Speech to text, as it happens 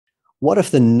What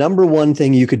if the number one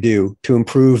thing you could do to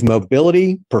improve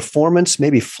mobility, performance,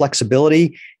 maybe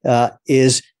flexibility,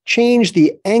 is change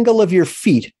the angle of your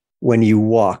feet when you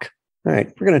walk? All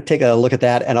right, we're going to take a look at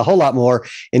that and a whole lot more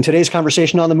in today's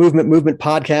conversation on the Movement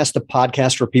Podcast, the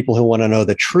podcast for people who want to know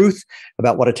the truth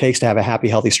about what it takes to have a happy,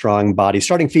 healthy, strong body.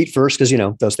 Starting feet first, because,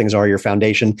 those things are your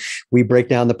foundation. We break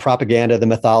down the propaganda, the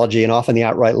mythology, and often the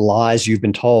outright lies you've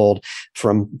been told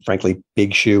from, frankly,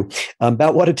 Big Shoe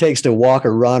about what it takes to walk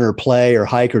or run or play or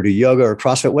hike or do yoga or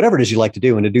CrossFit, whatever it is you like to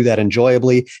do, and to do that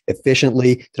enjoyably,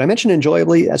 efficiently. Did I mention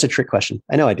enjoyably? That's a trick question.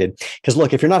 I know I did. Because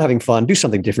look, if you're not having fun, do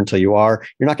something different till you are.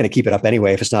 You're not going to keep it up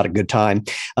anyway if it's not a good time.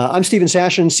 I'm Steven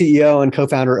Sashen, CEO and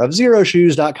co-founder of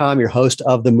ZeroShoes.com, your host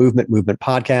of the Movement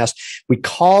Podcast. We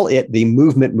call it the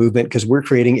Movement because we're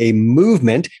creating a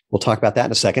movement. We'll talk about that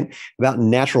in a second, about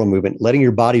natural movement, letting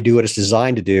your body do what it's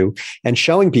designed to do, and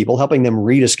showing people, helping them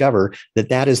rediscover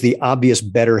that is the obvious,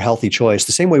 better, healthy choice,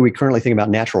 the same way we currently think about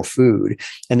natural food.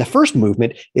 And the first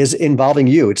movement is involving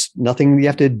you. It's nothing you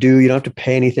have to do. You don't have to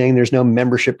pay anything. There's no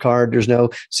membership card. There's no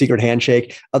secret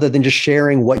handshake other than just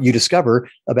sharing what you discover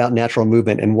about natural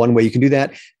movement. And one way you can do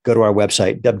that, go to our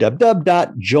website,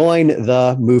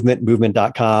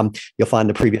 www.jointhemovement.com. You'll find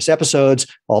the previous episodes,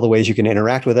 all the ways you can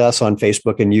interact with us on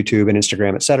Facebook and YouTube and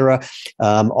Instagram, et cetera.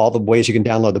 All the ways you can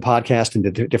download the podcast into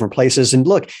different places. And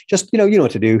look, just, you know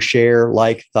what to do. Share,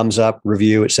 like, thumbs up,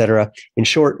 review, et cetera. In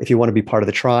short, if you want to be part of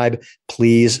the tribe,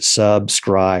 please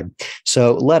subscribe.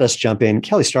 So let us jump in.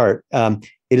 Kelly Starrett,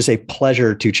 it is a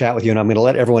pleasure to chat with you. And I'm going to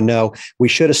let everyone know we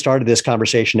should have started this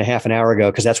conversation a half an hour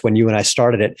ago, because that's when you and I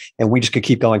started it. And we just could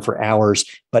keep going for hours.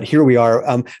 But here we are.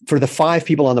 For the 5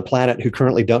 people on the planet who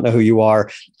currently don't know who you are,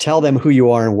 tell them who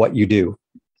you are and what you do.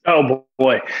 Oh,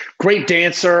 boy. Great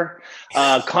dancer,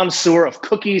 connoisseur of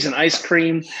cookies and ice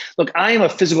cream. Look, I am a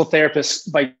physical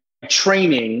therapist by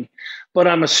training, but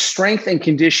I'm a strength and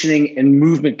conditioning and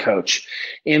movement coach.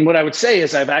 And what I would say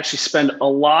is I've actually spent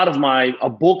a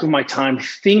bulk of my time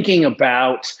thinking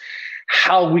about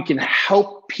how we can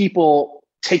help people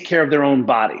take care of their own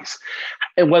bodies.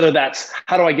 And whether that's,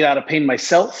 how do I get out of pain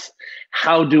myself?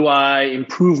 How do I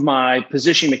improve my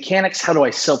positioning mechanics? How do I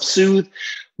self-soothe?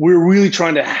 We're really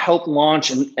trying to help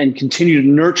launch and continue to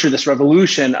nurture this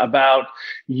revolution about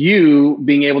you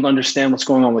being able to understand what's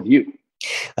going on with you.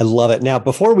 I love it. Now,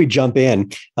 before we jump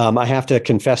in, I have to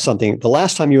confess something. The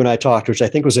last time you and I talked, which I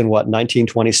think was in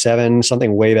 1927,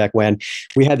 something way back when,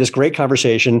 we had this great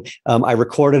conversation. I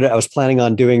recorded it. I was planning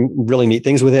on doing really neat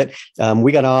things with it.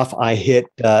 We got off. I hit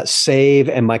save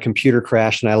and my computer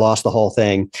crashed and I lost the whole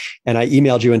thing. And I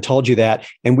emailed you and told you that.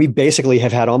 And we basically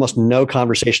have had almost no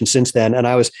conversation since then. And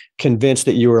I was convinced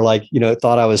that you were like,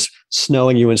 thought I was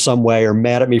snowing you in some way or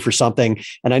mad at me for something.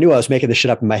 And I knew I was making this shit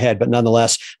up in my head, but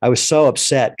nonetheless, I was so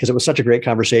upset because it was such a great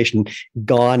conversation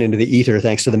gone into the ether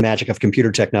thanks to the magic of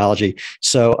computer technology.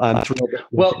 So I'm thrilled.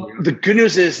 Well, the good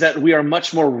news is that we are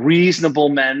much more reasonable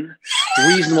men,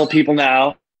 reasonable people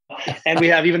now, and we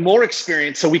have even more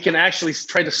experience, so we can actually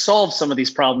try to solve some of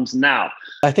these problems now.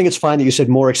 I think it's fine that you said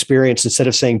more experience instead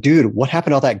of saying, dude, what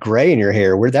happened to all that gray in your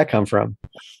hair? Where'd that come from?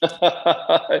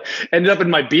 Ended up in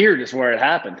my beard is where it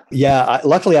happened. Yeah.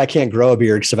 Luckily, I can't grow a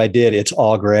beard, because if I did, it's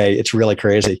all gray. It's really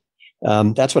crazy.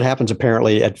 That's what happens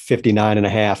apparently at 59 and a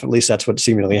half. At least that's what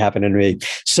seemingly happened to me.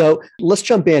 So let's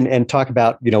jump in and talk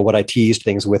about, what I teased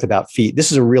things with about feet.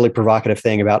 This is a really provocative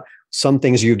thing about some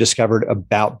things you've discovered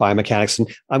about biomechanics. And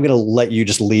I'm going to let you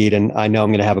just lead. And I know I'm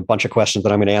going to have a bunch of questions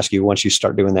that I'm going to ask you once you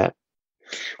start doing that.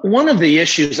 One of the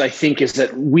issues, I think, is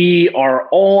that we are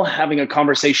all having a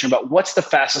conversation about what's the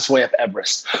fastest way up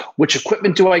Everest? Which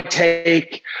equipment do I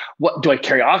take? What do I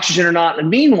carry oxygen or not? And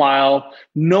meanwhile,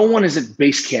 no one is at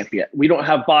base camp yet. We don't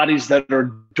have bodies that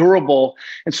are durable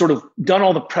and sort of done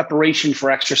all the preparation for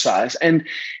exercise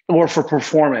or for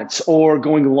performance or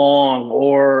going long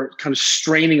or kind of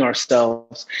straining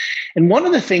ourselves. And one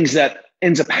of the things that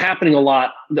ends up happening a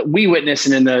lot that we witness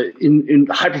and in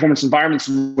high performance environments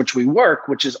in which we work,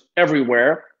 which is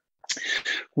everywhere,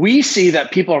 we see that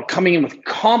people are coming in with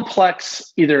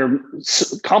either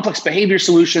complex behavior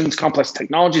solutions, complex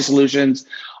technology solutions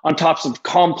on top of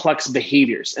complex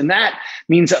behaviors. And that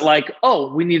means that we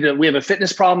have a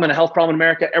fitness problem and a health problem in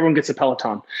America. Everyone gets a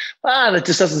Peloton. That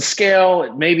just doesn't scale.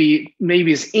 It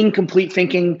maybe is incomplete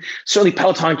thinking. Certainly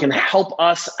Peloton can help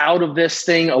us out of this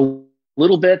thing a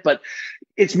little bit, but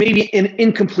it's maybe an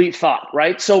incomplete thought,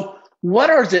 right? So what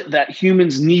is it that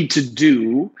humans need to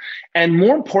do? And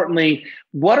more importantly,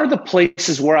 what are the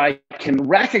places where I can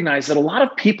recognize that a lot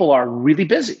of people are really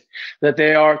busy, that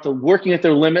they are working at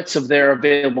their limits of their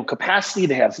available capacity.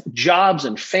 They have jobs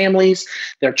and families.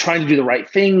 They're trying to do the right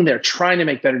thing. They're trying to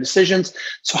make better decisions.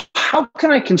 So how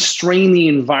can I constrain the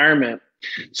environment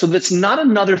so that's not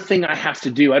another thing I have to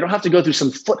do? I don't have to go through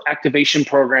some foot activation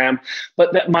program,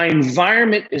 but that my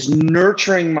environment is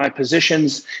nurturing my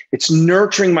positions, it's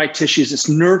nurturing my tissues, it's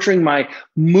nurturing my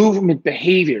movement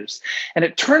behaviors. And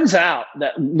it turns out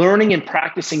that learning and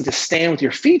practicing to stand with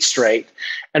your feet straight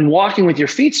and walking with your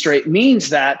feet straight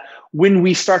means that when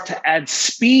we start to add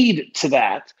speed to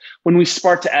that, when we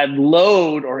start to add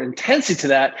load or intensity to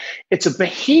that, it's a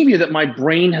behavior that my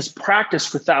brain has practiced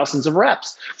for thousands of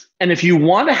reps. And if you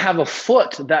want to have a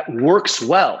foot that works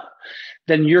well,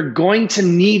 then you're going to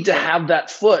need to have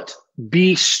that foot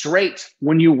be straight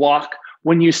when you walk,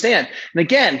 when you stand. And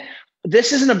again,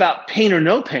 this isn't about pain or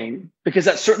no pain, because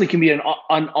that certainly can be an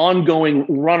ongoing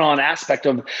run-on aspect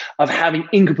of having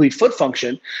incomplete foot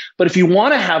function. But if you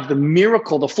want to have the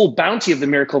miracle, the full bounty of the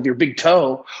miracle of your big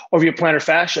toe, or of your plantar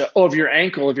fascia, or of your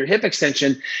ankle, of your hip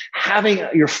extension, having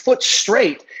your foot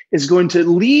straight is going to at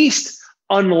least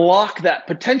unlock that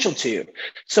potential to you.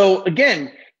 So again,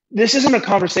 this isn't a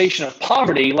conversation of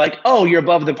poverty, like, oh, you're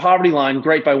above the poverty line,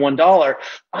 great, by $1.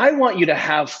 I want you to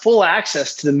have full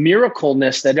access to the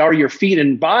miracleness that are your feet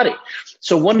and body.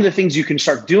 So one of the things you can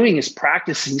start doing is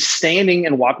practicing standing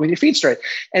and walking with your feet straight.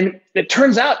 And it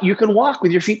turns out you can walk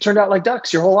with your feet turned out like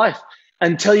ducks your whole life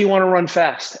until you want to run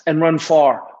fast and run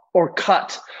far or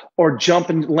cut or jump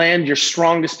and land your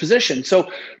strongest position. So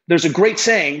there's a great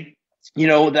saying,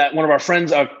 that one of our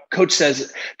friends, our coach,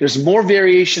 says there's more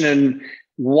variation in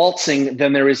waltzing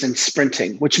than there is in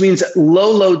sprinting, which means at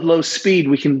low load, low speed,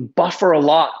 we can buffer a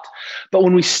lot. But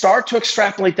when we start to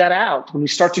extrapolate that out, when we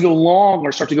start to go long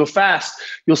or start to go fast,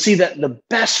 you'll see that the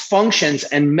best functions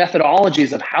and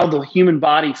methodologies of how the human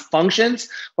body functions,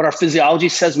 what our physiology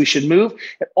says we should move,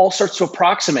 it all starts to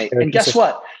approximate. And guess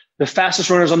what? The fastest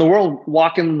runners on the world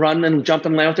walk and run and jump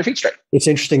and land with their feet straight. It's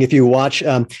interesting. If you watch,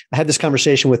 I had this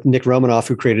conversation with Nick Romanoff,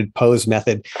 who created Pose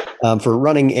Method for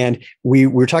running. And we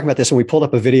were talking about this, and we pulled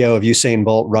up a video of Usain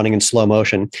Bolt running in slow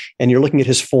motion, and you're looking at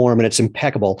his form and it's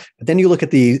impeccable. But then you look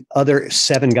at the other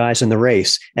 7 guys in the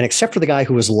race, and except for the guy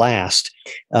who was last,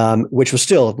 which was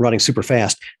still running super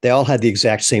fast, they all had the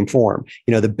exact same form.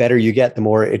 The better you get, the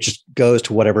more it just goes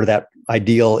to whatever that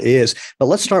ideal is. But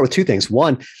let's start with 2 things.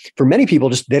 One, for many people,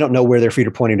 just they don't know where their feet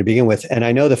are pointing to begin with. And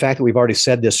I know the fact that we've already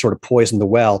said this sort of poisoned the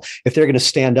well. If they're going to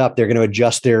stand up, they're going to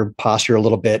adjust their posture a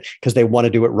little bit because they want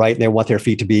to do it right and they want their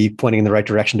feet to be pointing in the right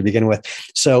direction to begin with.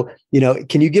 So,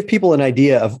 can you give people an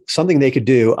idea of something they could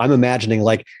do? I'm imagining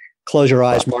like close your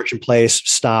eyes, march in place,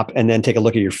 stop, and then take a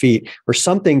look at your feet, or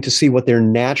something to see what their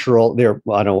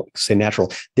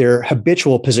their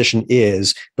habitual position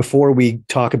is before we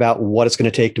talk about what it's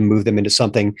going to take to move them into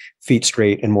something feet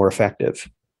straight and more effective.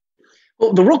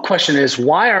 Well, the real question is,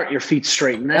 why aren't your feet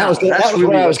straight now? That's really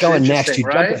where I was going next. You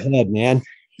right? Jump ahead, man.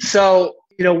 So,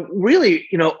 really,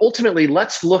 ultimately,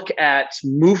 let's look at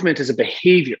movement as a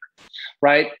behavior,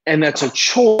 right? And that's a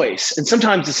choice. And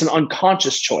sometimes it's an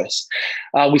unconscious choice.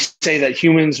 We say that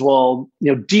humans will,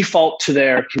 default to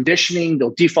their conditioning.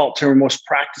 They'll default to their most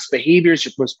practiced behaviors,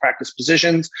 your most practiced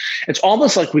positions. It's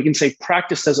almost like we can say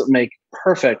practice doesn't make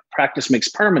perfect, practice makes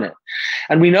permanent.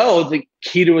 And we know the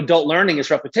key to adult learning is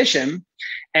repetition,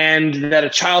 and that a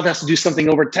child has to do something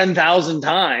over 10,000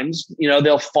 times.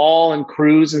 They'll fall and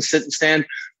cruise and sit and stand.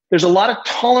 There's a lot of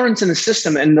tolerance in the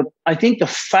system. And I think the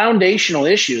foundational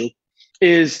issue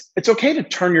is it's okay to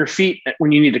turn your feet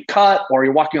when you need to cut, or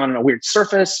you're walking on a weird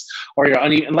surface, or you're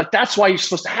uneven. Like, that's why you're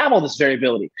supposed to have all this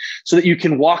variability, so that you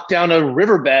can walk down a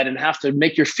riverbed and have to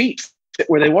make your feet fit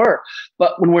where they were.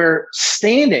 But when we're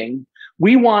standing,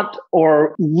 we want,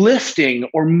 or lifting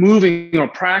or moving or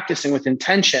practicing with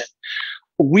intention,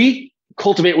 we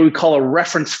cultivate what we call a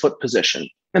reference foot position.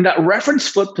 And that reference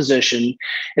foot position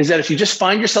is that if you just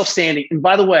find yourself standing, and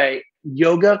by the way,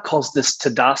 yoga calls this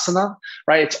Tadasana,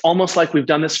 right? It's almost like we've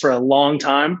done this for a long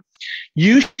time.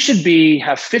 You should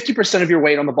have 50% of your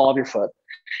weight on the ball of your foot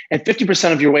and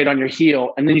 50% of your weight on your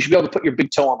heel. And then you should be able to put your big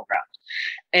toe on the ground.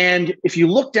 And if you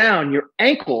look down, your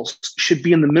ankles should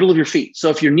be in the middle of your feet.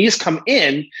 So if your knees come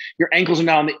in, your ankles are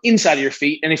now on the inside of your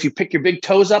feet. And if you pick your big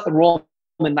toes up and roll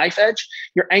the knife edge,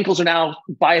 your ankles are now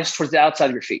biased towards the outside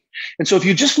of your feet. And so if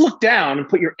you just look down and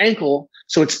put your ankle,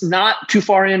 so it's not too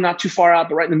far in, not too far out,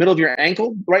 but right in the middle of your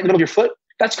ankle, right in the middle of your foot,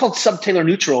 that's called subtalar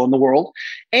neutral in the world.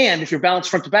 And if you're balanced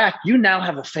front to back, you now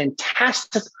have a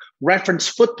fantastic reference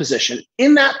foot position.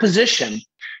 In that position,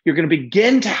 you're going to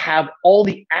begin to have all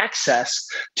the access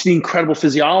to the incredible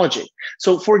physiology.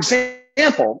 So for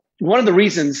example, one of the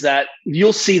reasons that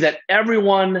you'll see that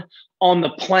everyone on the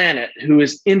planet who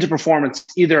is into performance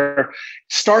either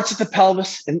starts at the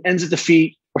pelvis and ends at the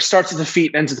feet, or starts at the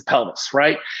feet and ends at the pelvis,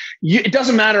 right? It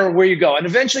doesn't matter where you go. And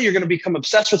eventually you're going to become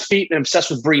obsessed with feet and obsessed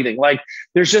with breathing. Like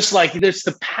there's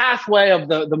the pathway of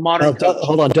the modern coach.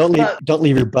 Hold on. Don't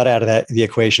leave your butt out of the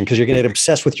equation, because you're going to get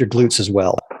obsessed with your glutes as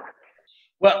well.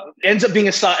 Well, it ends up being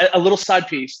a little side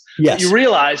piece. Yes. You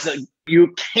realize that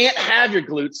you can't have your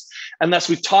glutes unless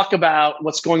we talk about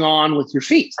what's going on with your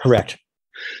feet. Correct.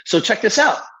 So check this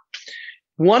out.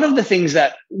 One of the things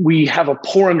that we have a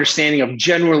poor understanding of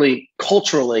generally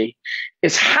culturally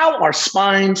is how our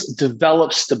spines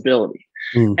develop stability.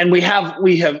 And we have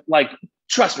like,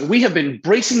 trust me, we have been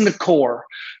bracing the core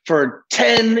for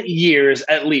 10 years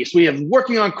at least. We have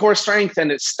working on core strength,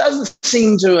 and it doesn't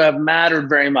seem to have mattered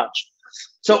very much.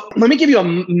 So let me give you a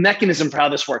mechanism for how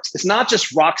this works. It's not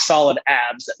just rock solid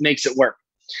abs that makes it work.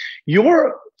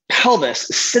 Your pelvis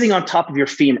is sitting on top of your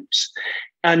femurs,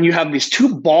 and you have these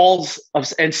two balls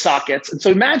and sockets. And so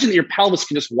imagine that your pelvis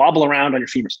can just wobble around on your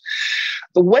femurs.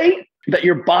 The way that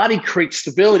your body creates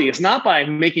stability is not by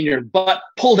making your butt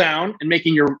pull down and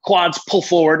making your quads pull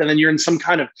forward, and then you're in some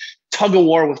kind of tug of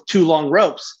war with two long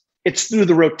ropes. It's through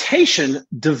the rotation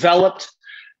developed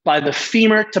by the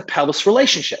femur to pelvis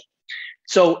relationship.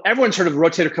 So everyone's heard of the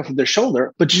rotator cuff of their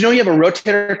shoulder, but you know you have a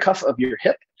rotator cuff of your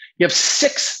hip? You have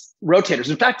 6 rotators.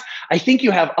 In fact, I think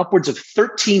you have upwards of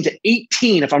 13 to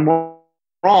 18, if I'm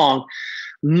wrong,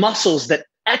 muscles that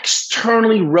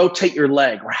externally rotate your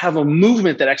leg, or have a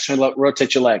movement that externally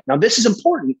rotates your leg. Now, this is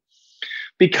important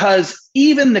because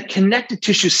even the connective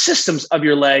tissue systems of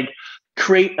your leg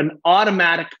create an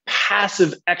automatic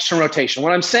passive external rotation.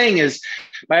 What I'm saying is,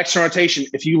 by external rotation,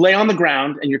 if you lay on the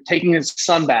ground and you're taking a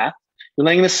sun bath, you're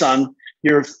laying in the sun,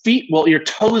 your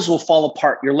toes will fall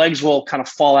apart. Your legs will kind of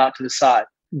fall out to the side.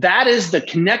 That is the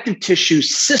connective tissue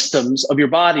systems of your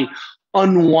body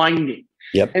unwinding.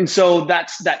 Yep. And so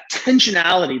that's that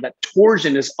tensionality, that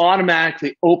torsion is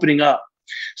automatically opening up.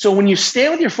 So when you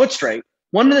stand with your foot straight,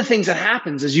 one of the things that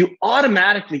happens is you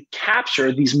automatically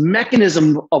capture these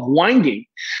mechanisms of winding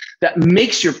that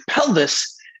makes your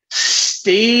pelvis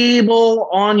stable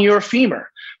on your femur,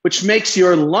 which makes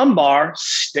your lumbar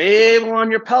stable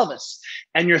on your pelvis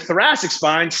and your thoracic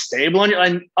spine stable on your,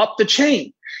 and up the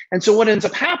chain. And so what ends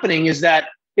up happening is that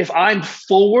if I'm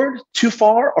forward too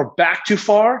far or back too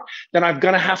far, then I'm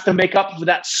going to have to make up for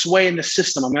that sway in the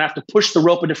system. I'm going to have to push the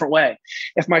rope a different way.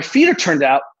 If my feet are turned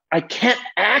out, I can't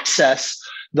access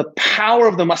the power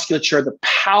of the musculature, the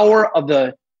power of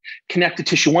the connective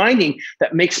tissue winding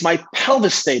that makes my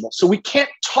pelvis stable. So we can't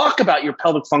talk about your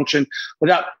pelvic function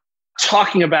without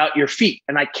talking about your feet.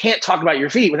 And I can't talk about your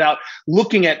feet without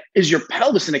looking at, is your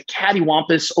pelvis in a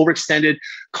cattywampus, overextended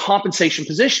compensation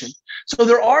position? So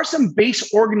there are some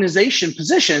base organization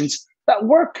positions that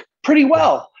work pretty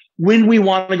well when we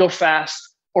want to go fast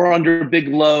or under a big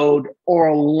load or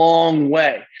a long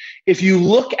way. If you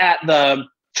look at the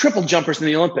triple jumpers in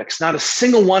the Olympics, not a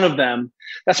single one of them,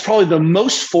 that's probably the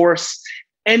most force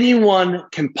anyone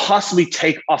can possibly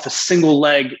take off a single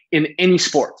leg in any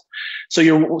sport. So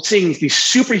you're seeing these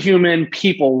superhuman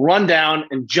people run down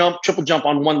and jump, triple jump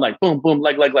on one leg, boom, boom,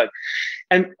 leg, leg, leg.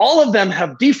 And all of them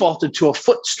have defaulted to a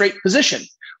foot straight position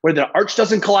where the arch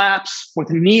doesn't collapse, where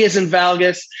the knee isn't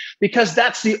valgus, because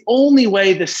that's the only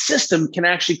way the system can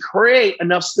actually create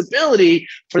enough stability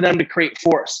for them to create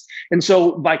force. And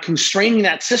so by constraining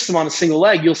that system on a single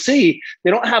leg, you'll see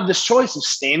they don't have this choice of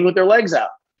standing with their legs out.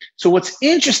 So what's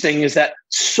interesting is that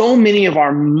so many of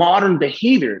our modern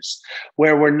behaviors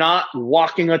where we're not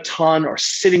walking a ton or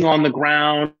sitting on the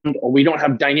ground, or we don't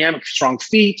have dynamic, strong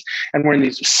feet, and we're in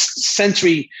these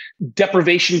sensory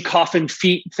deprivation coffin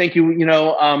feet. Thank you,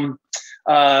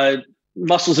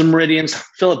 Muscles and Meridians,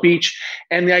 Philip Beach.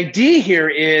 And the idea here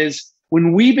is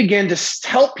when we begin to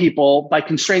tell people by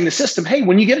constraining the system, hey,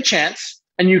 when you get a chance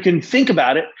and you can think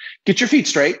about it, get your feet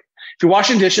straight. If you're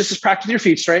washing dishes, just practice your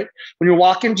feet straight. When you're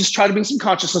walking, just try to bring some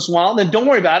consciousness a while. Then don't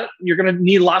worry about it. You're going to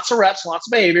need lots of reps, lots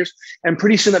of behaviors. And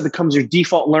pretty soon that becomes your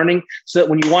default learning, so that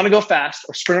when you want to go fast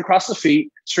or sprint across the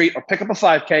street or pick up a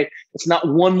 5K, it's not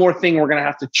one more thing we're going to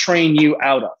have to train you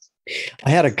out of.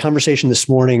 I had a conversation this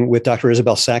morning with Dr.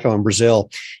 Isabel Sacco in Brazil.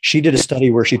 She did a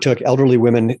study where she took elderly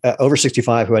women over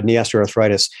 65 who had knee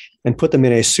osteoarthritis and put them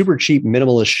in a super cheap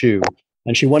minimalist shoe.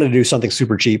 And she wanted to do something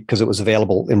super cheap because it was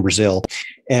available in Brazil,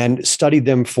 and studied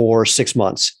them for 6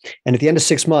 months. And at the end of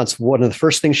 6 months, one of the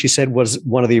first things she said was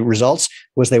one of the results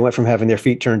was they went from having their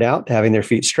feet turned out to having their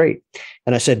feet straight.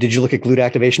 And I said, did you look at glute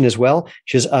activation as well?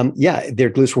 She says, yeah,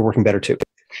 their glutes were working better too.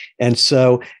 And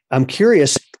so I'm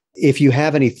curious if you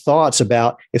have any thoughts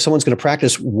about if someone's going to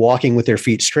practice walking with their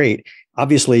feet straight.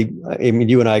 Obviously, I mean,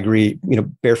 you and I agree,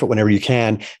 barefoot whenever you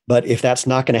can. But if that's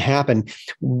not going to happen,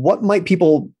 what might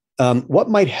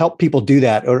help people do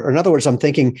that? Or in other words, I'm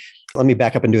thinking, let me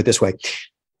back up and do it this way.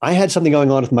 I had something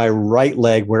going on with my right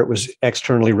leg where it was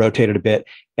externally rotated a bit.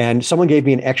 And someone gave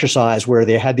me an exercise where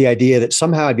they had the idea that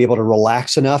somehow I'd be able to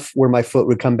relax enough where my foot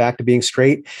would come back to being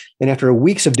straight. And after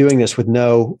weeks of doing this with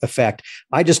no effect,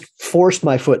 I just forced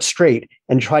my foot straight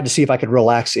and tried to see if I could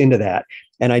relax into that.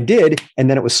 And I did. And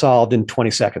then it was solved in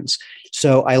 20 seconds.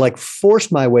 So I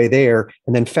forced my way there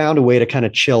and then found a way to kind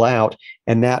of chill out.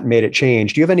 And that made it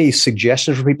change. Do you have any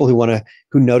suggestions for people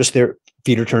who notice their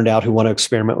feet are turned out, who want to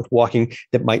experiment with walking,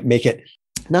 that might make it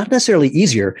not necessarily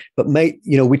easier, but might,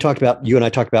 you and I talked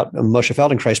about Moshe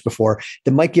Feldenkrais before,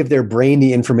 that might give their brain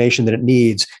the information that it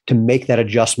needs to make that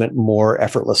adjustment more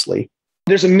effortlessly?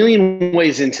 There's a million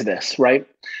ways into this, right?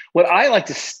 What I like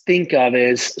to think of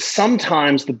is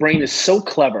sometimes the brain is so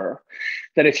clever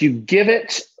that if you give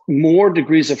it more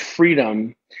degrees of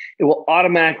freedom, it will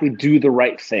automatically do the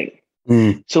right thing.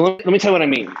 So let me tell you what I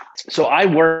mean. So I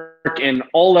work in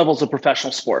all levels of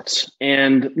professional sports.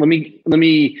 And one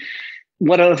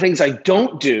of the things I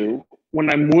don't do when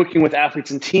I'm working with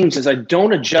athletes and teams is I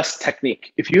don't adjust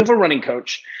technique. If you have a running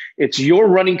coach, it's your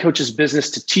running coach's business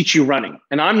to teach you running.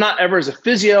 And I'm not ever, as a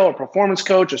physio or performance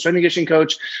coach or strength and conditioning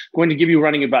coach, going to give you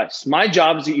running advice. My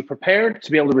job is to get you prepared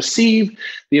to be able to receive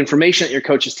the information that your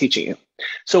coach is teaching you.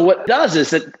 So what it does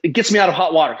is that it gets me out of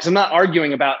hot water, because I'm not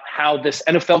arguing about how this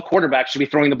NFL quarterback should be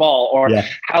throwing the ball, or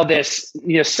how this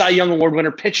Cy Young Award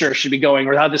winner pitcher should be going,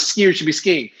 or how the skier should be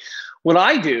skiing. What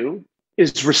I do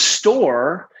is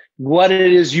restore what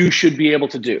it is you should be able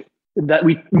to do, that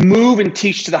we move and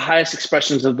teach to the highest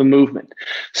expressions of the movement.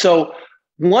 So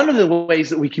one of the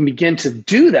ways that we can begin to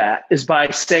do that is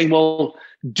by saying, well,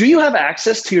 do you have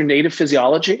access to your native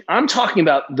physiology? I'm talking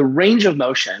about the range of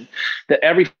motion that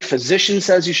every physician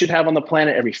says you should have on the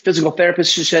planet, every physical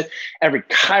therapist should, every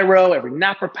chiro, every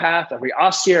naturopath, every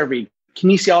osteo, every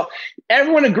kinesiologist.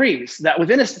 Everyone agrees that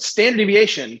within a standard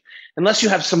deviation, unless you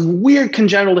have some weird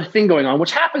congenital thing going on,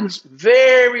 which happens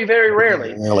very, very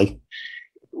rarely.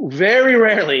 Very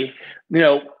rarely,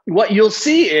 what you'll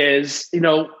see is,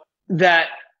 that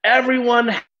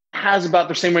everyone has about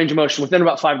the same range of motion within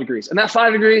about 5 degrees. And that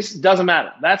 5 degrees doesn't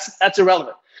matter. That's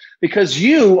irrelevant, because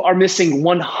you are missing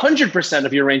 100%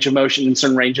 of your range of motion in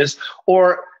certain ranges,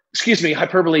 or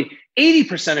hyperbole,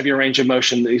 80% of your range of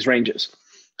motion in these ranges.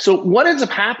 So what ends up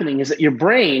happening is that your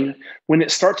brain, when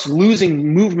it starts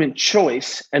losing movement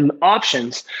choice and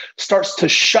options, starts to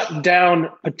shut down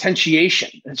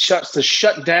potentiation. It starts to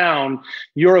shut down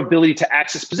your ability to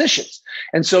access positions.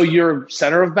 And so your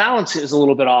center of balance is a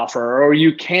little bit off, or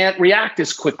you can't react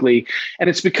as quickly. And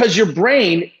it's because your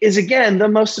brain is, again, the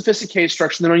most sophisticated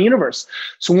structure in the known universe.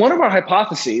 So one of our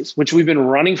hypotheses, which we've been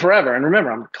running forever, and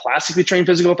remember, I'm a classically trained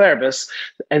physical therapist,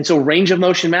 and so range of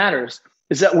motion matters,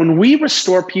 is that when we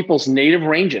restore people's native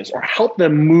ranges or help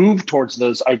them move towards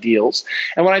those ideals,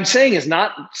 and what I'm saying is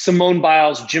not Simone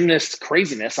Biles gymnast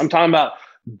craziness, I'm talking about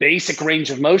basic range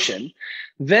of motion,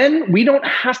 then we don't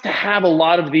have to have a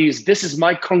lot of these, this is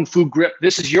my Kung Fu grip,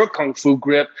 this is your Kung Fu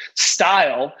grip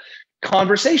style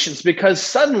conversations, because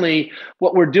suddenly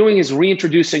what we're doing is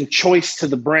reintroducing choice to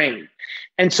the brain.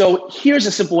 And so here's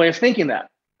a simple way of thinking that.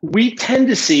 We tend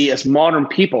to see, as modern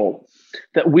people,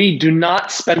 that we do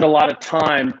not spend a lot of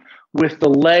time with the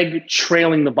leg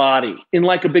trailing the body in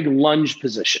like a big lunge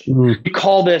position. We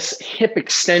call this hip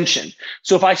extension.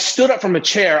 So if I stood up from a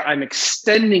chair, I'm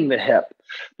extending the hip,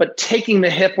 but taking the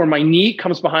hip where my knee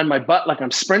comes behind my butt like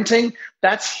I'm sprinting,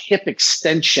 that's hip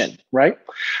extension, right?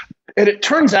 And it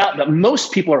turns out that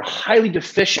most people are highly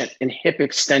deficient in hip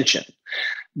extension.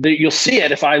 You'll see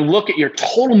it if I look at your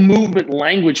total movement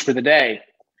language for the day.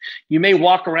 You may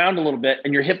walk around a little bit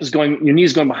and your knee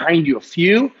is going behind you a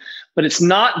few, but it's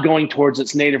not going towards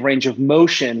its native range of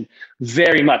motion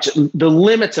very much, the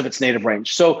limits of its native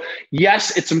range. So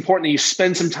yes, it's important that you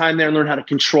spend some time there and learn how to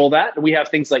control that. We have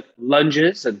things like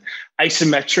lunges and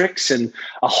isometrics and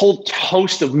a whole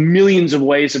host of millions of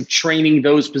ways of training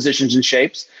those positions and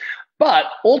shapes. But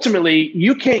ultimately,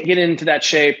 you can't get into that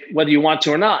shape whether you want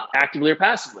to or not, actively or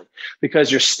passively, because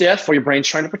you're stiff or your brain's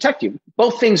trying to protect you.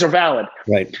 Both things are valid.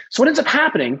 Right. So what ends up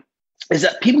happening is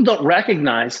that people don't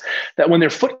recognize that when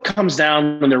their foot comes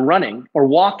down when they're running or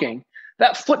walking,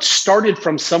 that foot started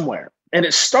from somewhere, and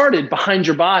it started behind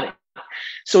your body.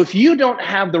 So if you don't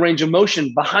have the range of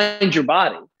motion behind your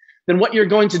body, then what you're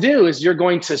going to do is you're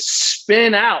going to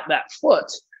spin out that foot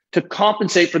to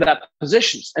compensate for that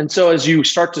position. And so as you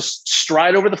start to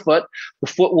stride over the foot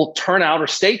will turn out or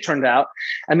stay turned out,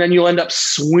 and then you'll end up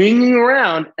swinging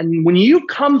around. And when you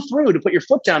come through to put your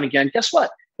foot down again, guess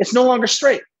what? It's no longer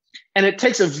straight. And it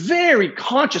takes a very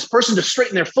conscious person to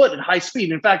straighten their foot at high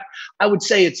speed. In fact, I would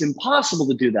say it's impossible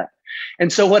to do that.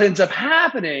 And so what ends up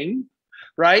happening,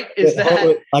 right, is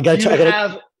that I got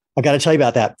to tell you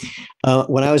about that.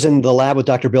 When I was in the lab with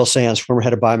Dr. Bill Sands, former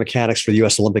head of biomechanics for the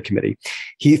U.S. Olympic Committee,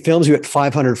 he films you at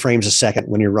 500 frames a second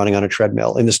when you're running on a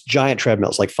treadmill. In this giant treadmill,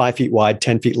 it's like 5 feet wide,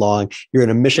 10 feet long. You're in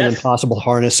a Mission Impossible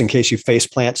harness in case you face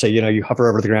plant. So, you hover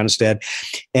over the ground instead.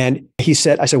 And I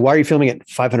said, why are you filming at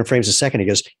 500 frames a second? He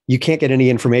goes, you can't get any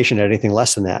information at anything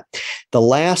less than that. The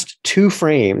last 2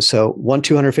 frames, so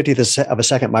 1/250th of a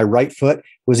second, my right foot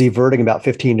was everting about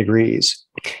 15 degrees.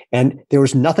 And there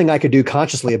was nothing I could do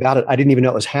consciously about it. I didn't even know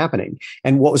it was happening.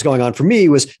 And what was going on for me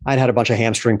was I'd had a bunch of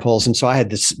hamstring pulls. And so I had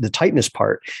the tightness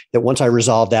part that once I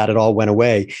resolved that, it all went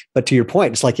away. But to your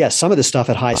point, it's like, yes, some of this stuff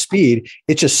at high speed,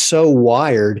 it's just so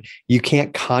wired, you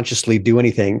can't consciously do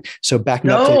anything. So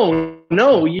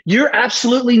No, you're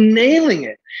absolutely nailing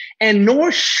it. And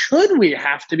nor should we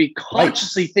have to be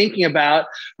consciously thinking about,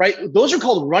 right? Those are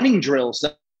called running drills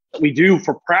that we do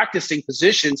for practicing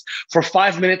positions for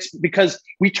 5 minutes, because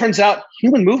turns out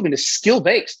human movement is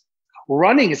skill-based.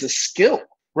 Running is a skill,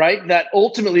 right? That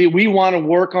ultimately we want to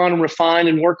work on and refine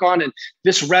and work on. And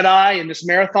this red eye and this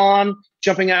marathon,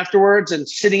 jumping afterwards and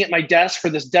sitting at my desk for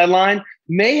this deadline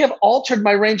may have altered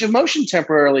my range of motion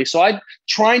temporarily. So I'm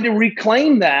trying to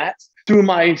reclaim that through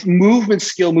my movement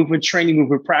skill, movement training,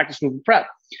 movement practice, movement prep.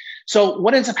 So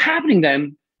what ends up happening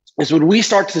then is when we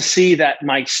start to see that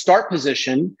my start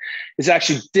position is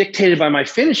actually dictated by my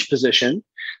finish position,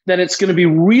 then it's going to be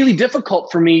really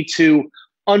difficult for me to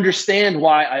understand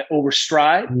why I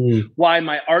overstride, why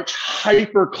my arch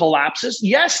hyper collapses.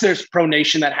 Yes, there's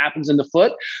pronation that happens in the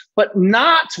foot, but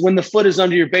not when the foot is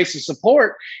under your base of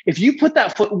support. If you put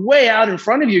that foot way out in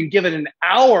front of you and give it an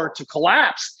hour to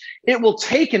collapse, it will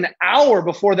take an hour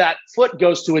before that foot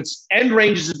goes to its end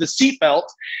ranges of the seatbelt,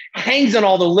 hangs on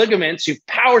all the ligaments, you've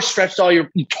power stretched you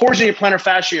torsion your plantar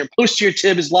fascia, your posterior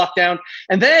tib is locked down,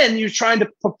 and then you're trying to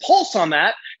propulse on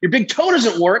that. Your big toe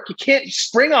doesn't work. You can't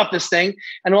spring off this thing.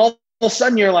 And all of a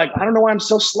sudden you're like, I don't know why I'm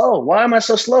so slow. Why am I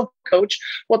so slow, coach?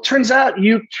 Well, it turns out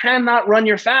you cannot run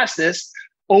your fastest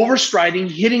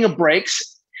overstriding, hitting a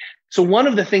brakes. So one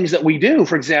of the things that we do,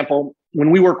 for example,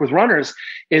 when we work with runners,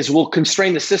 is we'll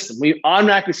constrain the system. We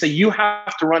automatically say you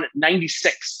have to run at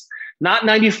 96, not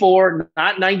 94,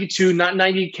 not 92, not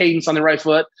 90 cadence on the right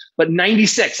foot, but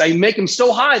 96. I make them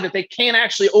so high that they can't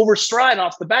actually overstride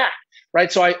off the bat. Right.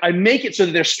 So I make it so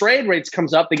that their stride rates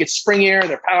comes up. They get springier.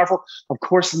 They're powerful. Of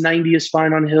course, 90 is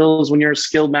fine on hills. When you're a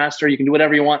skilled master, you can do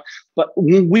whatever you want. But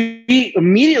we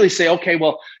immediately say, okay,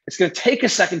 well, it's going to take a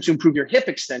second to improve your hip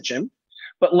extension,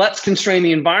 but let's constrain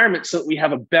the environment so that we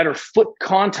have a better foot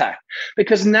contact.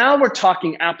 Because now we're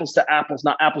talking apples to apples,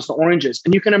 not apples to oranges.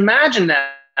 And you can imagine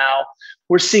that now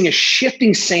we're seeing a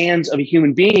shifting sands of a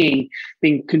human being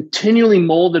being continually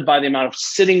molded by the amount of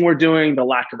sitting we're doing, the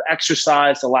lack of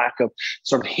exercise, the lack of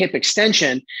sort of hip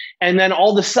extension. And then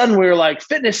all of a sudden we're like,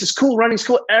 fitness is cool, running's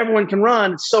cool, everyone can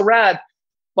run, it's so rad.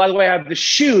 By the way, I have the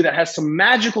shoe that has some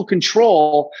magical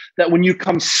control that when you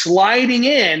come sliding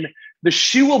in, the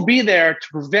shoe will be there to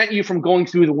prevent you from going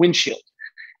through the windshield.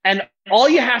 And all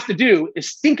you have to do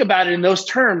is think about it in those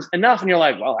terms enough. And you're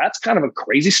like, well, that's kind of a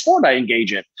crazy sport I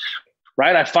engage in,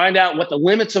 right? I find out what the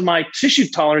limits of my tissue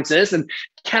tolerance is. And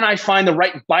can I find the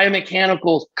right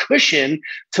biomechanical cushion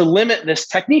to limit this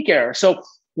technique error? So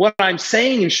what I'm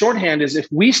saying in shorthand is if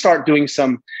we start doing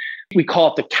we call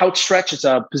it the couch stretch. It's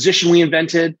a position we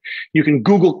invented. You can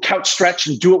Google couch stretch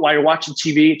and do it while you're watching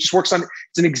TV. It just works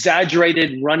it's an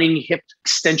exaggerated running hip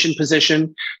extension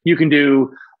position. You can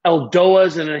do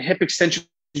Eldoas in a hip extension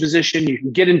position. You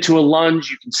can get into a lunge.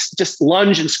 You can just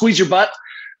lunge and squeeze your butt.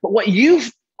 But what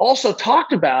you've also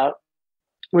talked about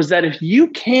was that if you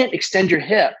can't extend your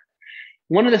hip,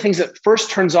 one of the things that first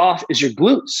turns off is your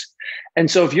glutes. And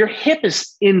so if your hip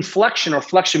is in flexion or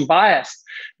flexion bias,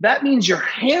 that means your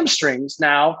hamstrings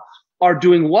now are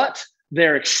doing what?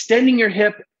 They're extending your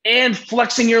hip and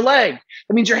flexing your leg.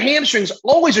 That means your hamstrings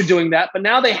always are doing that, but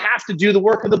now they have to do the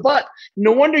work of the butt.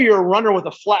 No wonder you're a runner with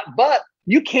a flat butt.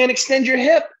 You can't extend your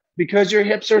hip because your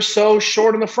hips are so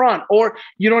short in the front, or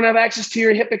you don't have access to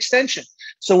your hip extension.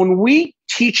 So when we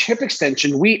teach hip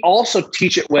extension, we also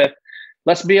teach it with,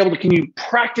 can you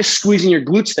practice squeezing your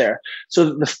glutes there? So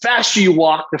that the faster you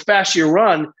walk, the faster you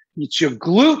run, it's your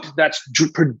glute that's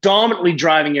predominantly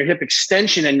driving your hip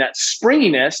extension and that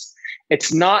springiness.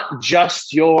 It's not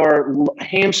just your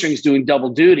hamstrings doing double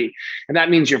duty. And that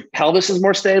means your pelvis is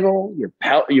more stable,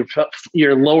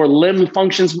 your lower limb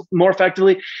functions more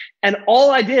effectively. And all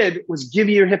I did was give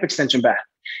you your hip extension back.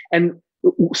 And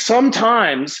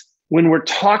sometimes when we're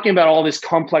talking about all these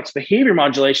complex behavior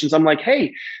modulations, I'm like, hey,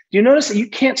 do you notice that you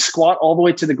can't squat all the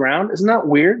way to the ground? Isn't that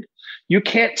weird? You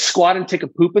can't squat and take a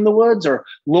poop in the woods, or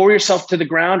lower yourself to the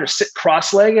ground, or sit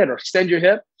cross-legged, or extend your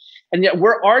hip. And yet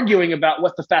we're arguing about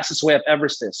what the fastest way up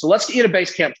Everest is. So let's get you to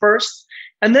base camp first.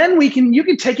 And then you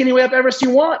can take any way up Everest you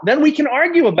want. Then we can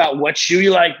argue about what shoe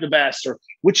you like the best, or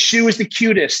which shoe is the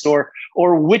cutest,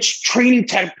 or which training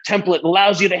template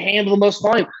allows you to handle the most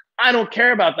volume. I don't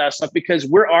care about that stuff, because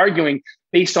we're arguing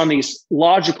based on these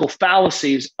logical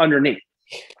fallacies underneath.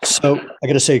 So I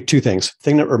got to say two things,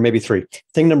 or maybe three.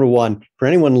 Thing number one, for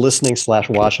anyone listening /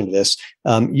 watching this,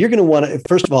 you're going to want to,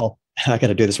 first of all, I got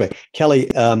to do it this way. Kelly,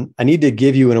 I need to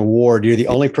give you an award. You're the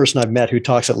only person I've met who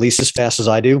talks at least as fast as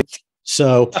I do.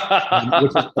 So which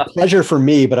is a pleasure for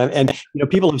me, but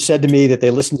people have said to me that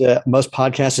they listen to most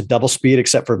podcasts at double speed,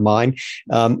 except for mine.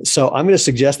 So I'm going to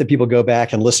suggest that people go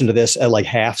back and listen to this at like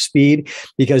half speed,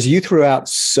 because you threw out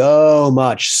so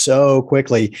much so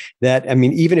quickly that,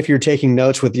 even if you're taking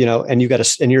notes with, and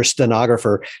you're a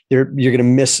stenographer,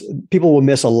 people will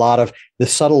miss a lot of the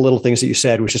subtle little things that you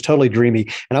said, which is totally dreamy.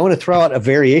 And I want to throw out a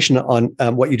variation on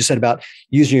what you just said about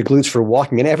using your glutes for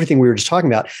walking and everything we were just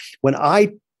talking about. When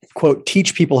I quote,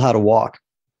 teach people how to walk,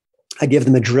 I give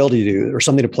them a drill to do or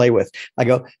something to play with. I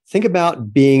go, think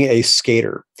about being a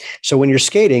skater. So when you're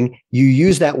skating, you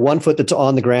use that one foot that's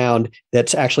on the ground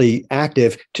that's actually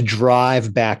active to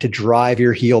drive back, to drive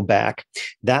your heel back.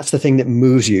 That's the thing that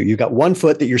moves you. You've got one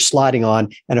foot that you're sliding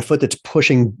on and a foot that's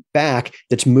pushing back,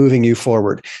 that's moving you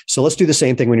forward. So let's do the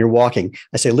same thing when you're walking.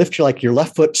 I say, lift your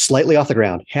left foot slightly off the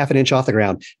ground, half an inch off the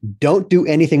ground. Don't do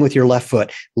anything with your left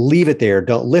foot. Leave it there.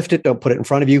 Don't lift it. Don't put it in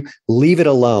front of you. Leave it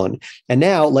alone. And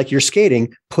now, like you're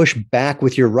skating, push back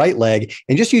with your right leg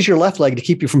and just use your left leg to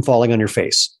keep you from falling on your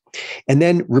face. And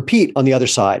then repeat on the other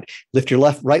side. Lift your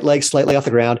right leg slightly off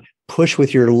the ground, push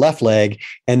with your left leg,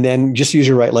 and then just use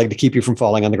your right leg to keep you from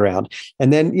falling on the ground.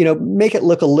 And then, make it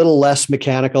look a little less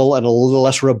mechanical and a little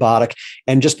less robotic.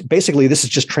 And just basically, this is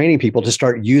just training people to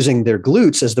start using their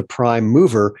glutes as the prime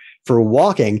mover for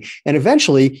walking. And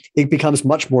eventually it becomes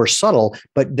much more subtle,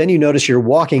 but then you notice you're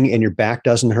walking and your back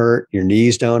doesn't hurt, your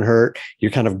knees don't hurt.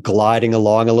 You're kind of gliding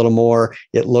along a little more.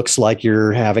 It looks like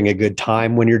you're having a good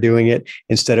time when you're doing it,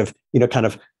 instead of, kind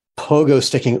of pogo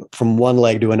sticking from one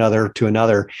leg to another.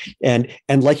 And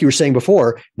like you were saying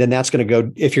before, then that's going to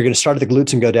go, if you're going to start at the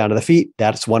glutes and go down to the feet,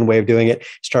 that's one way of doing it.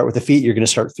 Start with the feet, you're going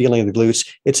to start feeling the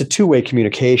glutes. It's a two-way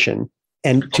communication.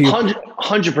 And to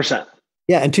 100%.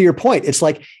 Yeah. And to your point, it's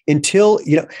like until,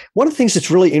 one of the things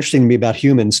that's really interesting to me about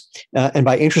humans, and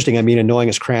by interesting, I mean annoying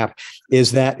as crap,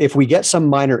 is that if we get some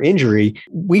minor injury,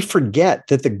 we forget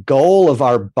that the goal of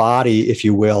our body, if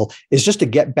you will, is just to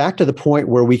get back to the point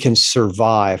where we can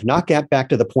survive, not get back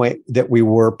to the point that we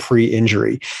were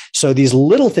pre-injury. So these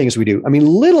little things we do,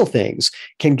 little things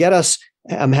can get us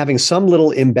having some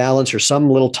little imbalance or some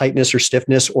little tightness or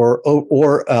stiffness or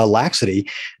laxity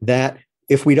that,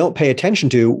 if we don't pay attention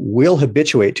to, we'll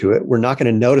habituate to it. We're not going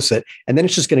to notice it. And then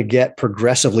it's just going to get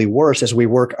progressively worse as we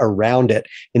work around it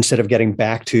instead of getting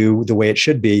back to the way it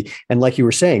should be. And like you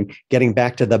were saying, getting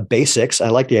back to the basics. I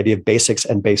like the idea of basics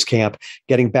and base camp,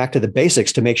 getting back to the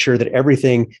basics to make sure that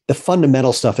everything, the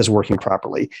fundamental stuff is working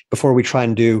properly before we try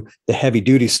and do the heavy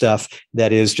duty stuff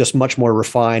that is just much more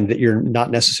refined that you're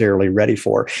not necessarily ready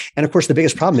for. And of course, the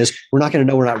biggest problem is we're not going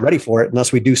to know we're not ready for it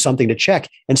unless we do something to check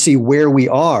and see where we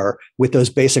are with those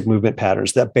basic movement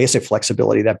patterns, that basic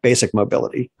flexibility, that basic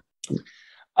mobility.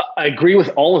 I agree with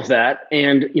all of that.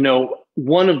 And,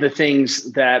 one of the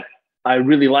things that I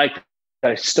really liked,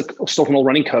 I stole from an old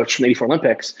running coach from '84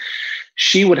 Olympics,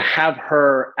 she would have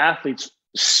her athletes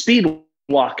speed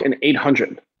walk an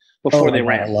 800 before they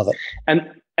ran. I love it.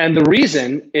 And the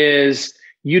reason is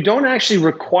you don't actually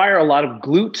require a lot of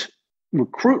glute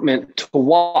recruitment to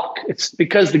walk. It's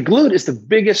because the glute is the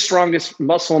biggest, strongest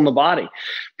muscle in the body.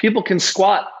 People can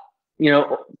squat,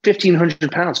 1,500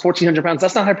 pounds, 1,400 pounds.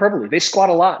 That's not hyperbole. They squat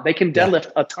a lot. They can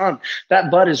deadlift a ton. That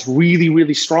butt is really,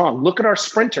 really strong. Look at our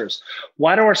sprinters.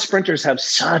 Why do our sprinters have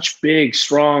such big,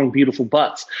 strong, beautiful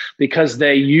butts? Because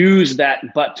they use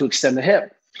that butt to extend the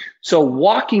hip. So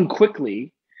walking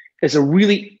quickly is a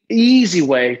really easy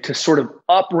way to sort of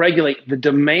upregulate the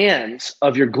demands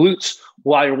of your glutes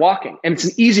while you're walking. And it's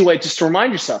an easy way just to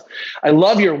remind yourself. I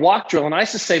love your walk drill. And I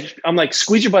used to say, I'm like,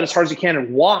 squeeze your butt as hard as you can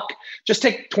and walk. Just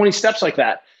take 20 steps like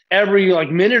that. every like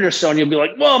minute or so, and you'll be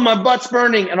like, "Whoa, my butt's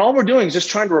burning!" And all we're doing is just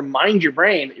trying to remind your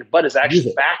brain that your butt is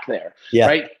actually back there,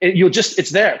 right? It's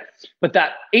there. But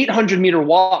that 800-meter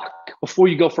walk before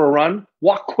you go for a run,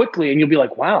 walk quickly, and you'll be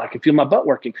like, "Wow, I can feel my butt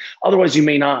working." Otherwise, you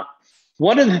may not.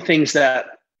 One of the things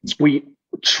that we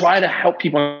try to help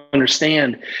people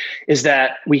understand is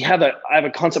that I have a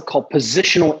concept called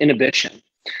positional inhibition,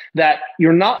 that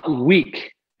you're not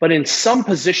weak, but in some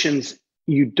positions,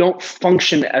 you don't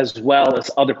function as well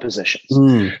as other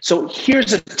positions. So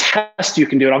here's a test you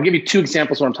can do. And I'll give you 2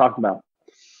 examples of what I'm talking about.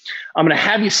 I'm going to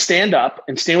have you stand up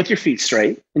and stand with your feet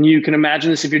straight. And you can imagine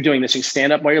this if you're doing this. You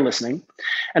stand up while you're listening.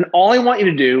 And all I want you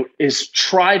to do is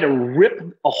try to rip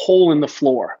a hole in the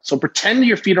floor. So pretend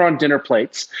your feet are on dinner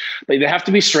plates, but they have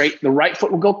to be straight. The right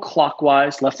foot will go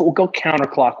clockwise. Left foot will go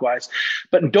counterclockwise.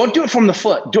 But don't do it from the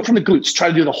foot. Do it from the glutes. Try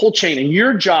to do the whole chain. And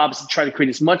your job is to try to create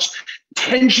as much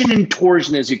tension and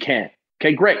torsion as you can.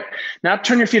 Okay, great. Now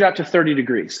turn your feet out to 30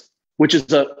 degrees. Which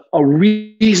is a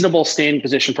reasonable standing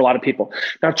position for a lot of people.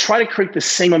 Now try to create the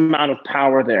same amount of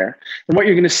power there. And what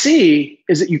you're going to see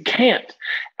is that you can't.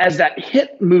 As that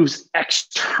hip moves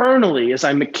externally, as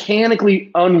I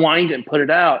mechanically unwind it and put it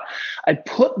out, I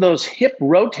put those hip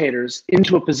rotators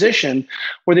into a position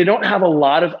where they don't have a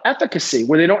lot of efficacy,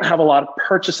 where they don't have a lot of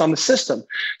purchase on the system.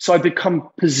 So I become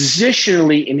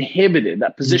positionally inhibited,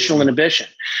 that positional inhibition.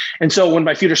 And so when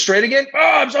my feet are straight again, oh,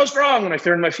 I'm so strong. When I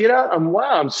turn my feet out,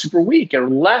 I'm super weak or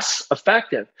less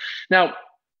effective. Now,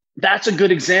 that's a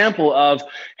good example of,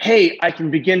 hey, I can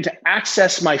begin to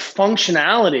access my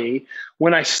functionality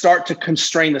when I start to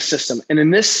constrain the system. And in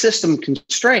this system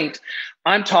constraint,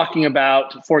 I'm talking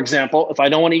about, for example, if I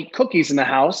don't want to eat cookies in the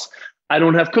house, I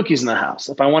don't have cookies in the house.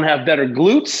 If I want to have better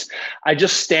glutes, I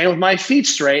just stand with my feet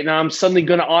straight and I'm suddenly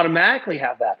going to automatically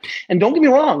have that. And don't get me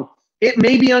wrong, it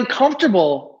may be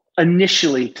uncomfortable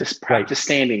initially to practice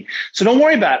standing. So don't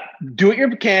worry about it. Do what you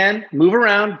can, move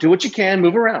around, do what you can,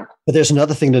 move around. But there's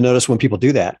another thing to notice when people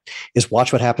do that is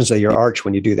watch what happens to your arch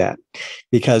when you do that.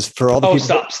 Because for all the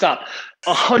people... Stop.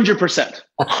 100%.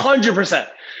 100%.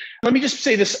 Let me just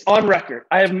say this on record.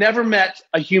 I have never met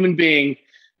a human being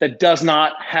that does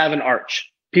not have an arch.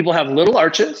 People have little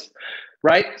arches,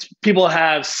 right? People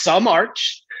have some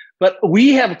arch, but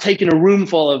we have taken a room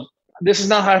full of, this is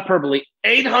not hyperbole,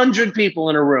 800 people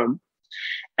in a room,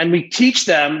 and we teach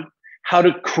them how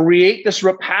to create this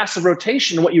passive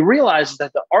rotation. And what you realize is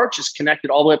that the arch is connected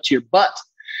all the way up to your butt.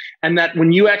 And that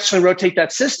when you actually rotate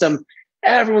that system,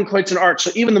 everyone creates an arch.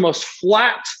 So even the most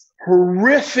flat,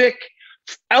 horrific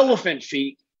elephant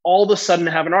feet all of a sudden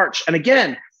have an arch. And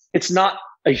again, it's not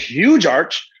a huge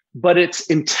arch, but it's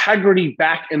integrity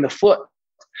back in the foot.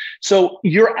 So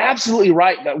you're absolutely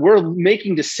right that we're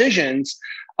making decisions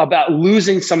about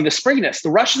losing some of the springiness. The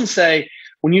Russians say,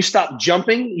 when you stop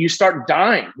jumping, you start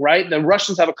dying, right? The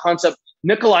Russians have a concept.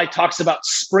 Nikolai talks about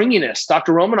springiness,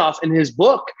 Dr. Romanoff in his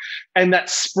book. And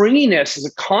that springiness is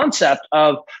a concept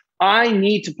of, I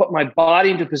need to put my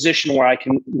body into a position where I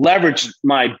can leverage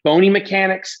my bony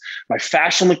mechanics, my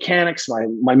fascial mechanics,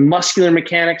 my muscular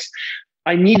mechanics.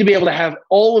 I need to be able to have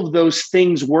all of those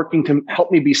things working to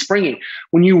help me be springy.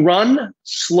 When you run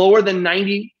slower than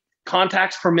 90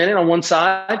 contacts per minute on one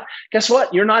side, guess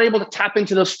what? You're not able to tap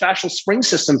into those fascial spring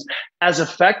systems as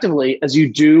effectively as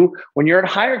you do when you're at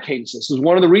higher cadences. This is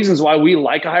one of the reasons why we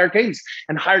like a higher cadence.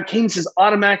 And higher cadences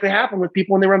automatically happen with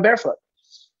people when they run barefoot.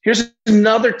 Here's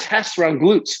another test around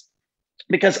glutes,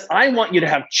 because I want you to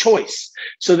have choice,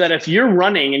 so that if you're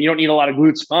running and you don't need a lot of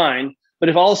glutes, fine. But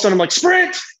if all of a sudden I'm like,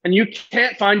 sprint, and you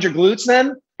can't find your glutes,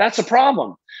 then that's a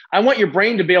problem. I want your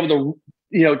brain to be able to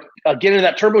get into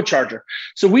that turbocharger.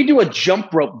 So we do a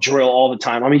jump rope drill all the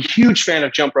time. I'm a huge fan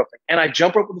of jump roping, and I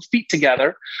jump rope with the feet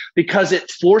together because it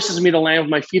forces me to land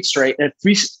with my feet straight. And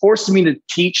it forces me to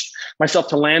teach myself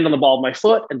to land on the ball of my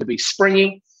foot and to be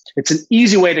springy. It's an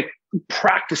easy way to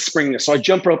practice springiness. So I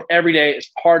jump rope every day as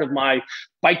part of my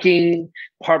biking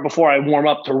part, before I warm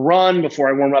up to run, before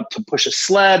I warm up to push a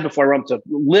sled, before I warm up to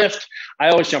lift. I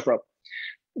always jump rope.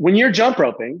 When you're jump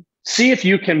roping, see if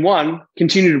you can, one,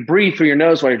 continue to breathe through your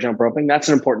nose while you're jump roping. That's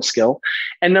an important skill.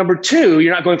 And number two,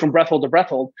 you're not going from breath hold to breath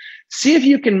hold. See if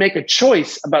you can make a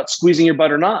choice about squeezing your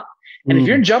butt or not. And if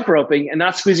you're jump roping and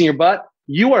not squeezing your butt,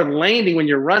 you are landing when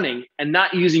you're running and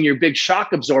not using your big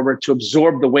shock absorber to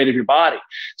absorb the weight of your body.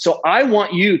 So I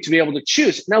want you to be able to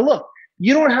choose. Now, look,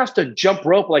 you don't have to jump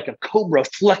rope like a cobra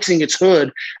flexing its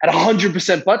hood at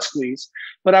 100% butt squeeze,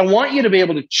 but I want you to be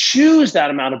able to choose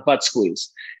that amount of butt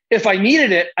squeeze. If I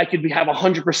needed it, I could have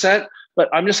 100%, but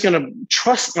I'm just going to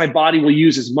trust my body will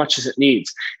use as much as it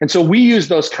needs. And so we use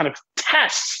those kind of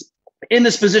tests in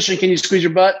this position. Can you squeeze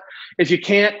your butt? If you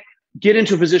can't, get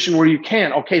into a position where you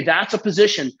can. Okay, that's a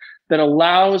position that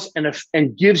allows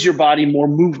and gives your body more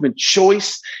movement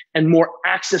choice and more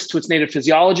access to its native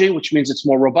physiology, which means it's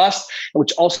more robust,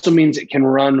 which also means it can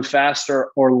run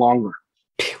faster or longer.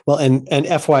 Well, and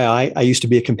FYI, I used to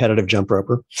be a competitive jump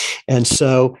roper. And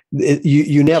so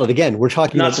you nailed it. Again, we're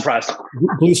talking Not surprised.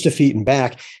 Glutes to feet and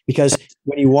back, because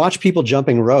when you watch people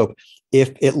jumping rope,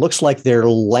 if it looks like they're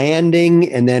landing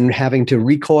and then having to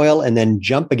recoil and then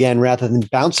jump again rather than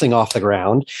bouncing off the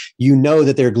ground, you know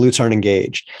that their glutes aren't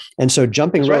engaged. And so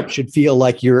jumping rope should feel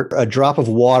like you're a drop of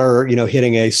water,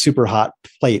 hitting a super hot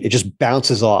plate. It just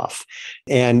bounces off.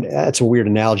 And that's a weird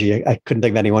analogy. I couldn't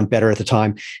think of anyone better at the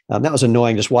time. That was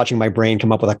annoying, just watching my brain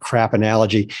come up with a crap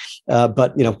analogy.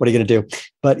 But what are you going to do?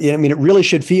 But it really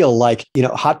should feel like,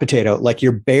 hot potato, like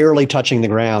you're barely touching the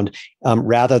ground,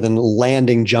 rather than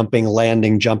landing, jumping.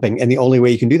 And the only way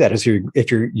you can do that is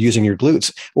if you're using your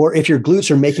glutes, or if your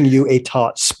glutes are making you a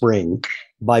taut spring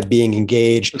by being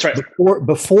engaged. That's right.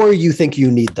 before you think you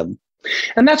need them.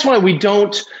 And that's why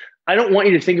I don't want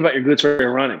you to think about your glutes while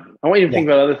you're running. I want you to think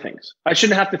about other things. I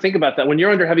shouldn't have to think about that. When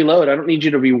you're under heavy load, I don't need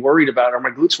you to be worried about, are my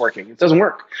glutes working? It doesn't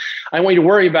work. I want you to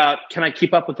worry about, can I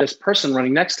keep up with this person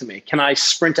running next to me? Can I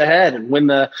sprint ahead and win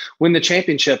the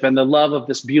championship and the love of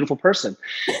this beautiful person?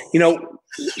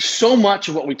 So much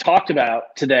of what we talked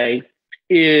about today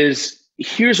is,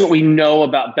 here's what we know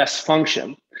about best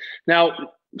function.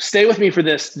 Now, stay with me for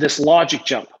this logic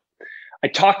jump. I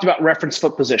talked about reference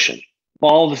foot position.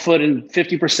 Ball of the foot in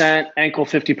 50%, ankle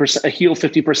 50%, heel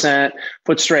 50%,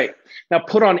 foot straight. Now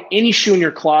put on any shoe in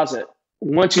your closet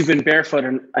once you've been barefoot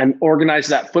and organize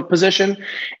that foot position,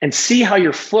 and see how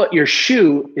your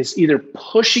shoe is either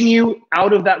pushing you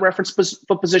out of that reference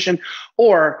foot position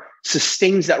or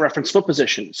sustains that reference foot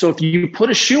position. So if you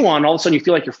put a shoe on, all of a sudden you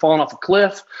feel like you're falling off a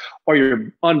cliff, or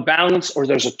you're unbalanced, or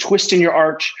there's a twist in your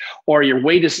arch, or your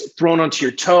weight is thrown onto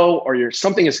your toe, or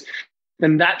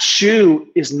then that shoe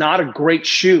is not a great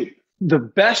shoe. The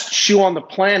best shoe on the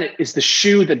planet is the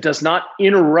shoe that does not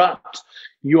interrupt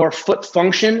your foot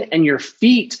function and your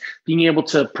feet being able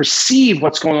to perceive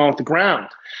what's going on with the ground.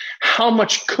 How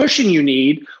much cushion you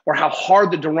need, or how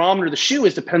hard the durometer of the shoe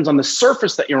is, depends on the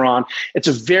surface that you're on. It's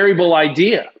a variable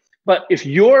idea. But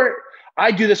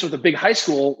I do this with a big high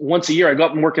school once a year. I go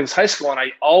up and work in this high school, and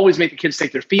I always make the kids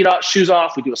take their shoes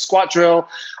off. We do a squat drill.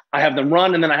 I have them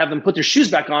run, and then I have them put their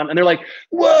shoes back on, and they're like,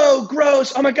 whoa,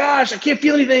 gross. Oh my gosh, I can't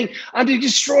feel anything. I'm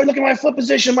destroyed. Look at my foot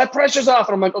position. My pressure's off.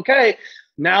 And I'm like, okay,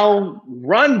 now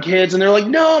run, kids. And they're like,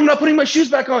 no, I'm not putting my shoes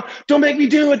back on. Don't make me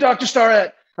do it, Dr.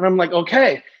 Starrett. And I'm like,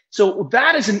 okay. So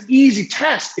that is an easy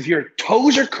test. If your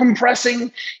toes are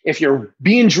compressing, if you're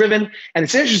being driven, and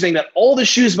it's interesting that all the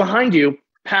shoes behind you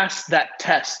pass that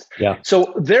test. Yeah.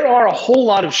 So there are a whole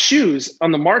lot of shoes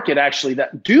on the market actually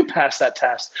that do pass that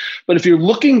test. But if you're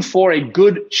looking for a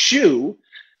good shoe,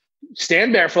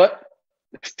 stand barefoot,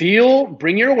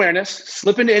 bring your awareness,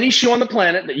 slip into any shoe on the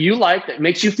planet that you like, that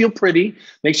makes you feel pretty,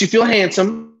 makes you feel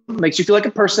handsome, makes you feel like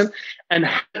a person, and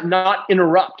not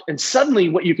interrupt. And suddenly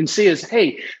what you can see is,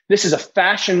 hey, this is a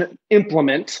fashion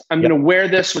implement. I'm going to wear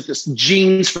this with this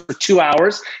jeans for 2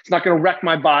 hours. It's not going to wreck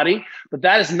my body, but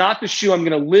that is not the shoe I'm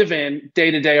going to live in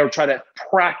day to day or try to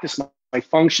practice my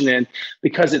function in,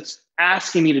 because it's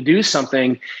asking me to do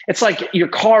something. It's like your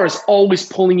car is always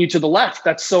pulling you to the left.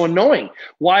 That's so annoying.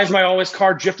 Why is my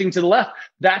car drifting to the left?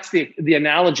 That's the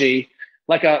analogy.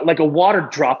 Like a water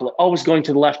droplet, always going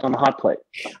to the left on the hot plate.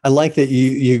 I like that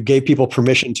you gave people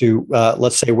permission to,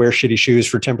 let's say, wear shitty shoes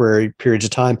for temporary periods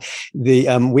of time. I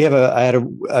had a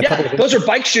couple of those are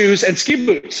bike shoes and ski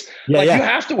boots. You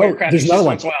have to wear crappy shoes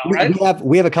once in a while, right?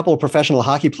 We have a couple of professional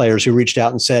hockey players who reached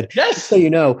out and said, yes,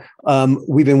 so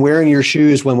we've been wearing your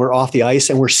shoes when we're off the ice,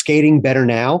 and we're skating better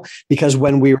now, because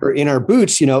when we were in our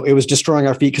boots, it was destroying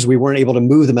our feet because we weren't able to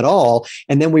move them at all.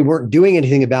 And then we weren't doing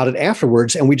anything about it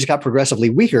afterwards, and we just got progressively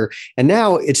weaker. And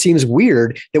now it seems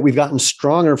weird that we've gotten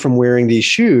stronger from wearing these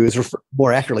shoes, or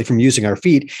more accurately, from using our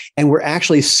feet. And we're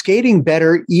actually skating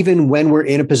better even when we're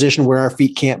in a position where our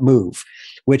feet can't move,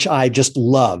 which I just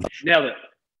love. Nailed it.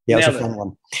 Yeah, it's a fun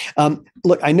one.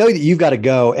 Look, I know that you've got to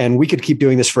go, and we could keep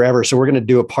doing this forever, so we're going to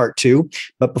do a part 2.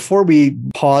 But before we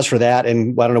pause for that,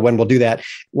 and I don't know when we'll do that,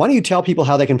 why don't you tell people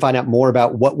how they can find out more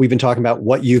about what we've been talking about,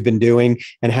 what you've been doing,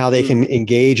 and how they can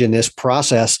engage in this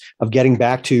process of getting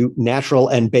back to natural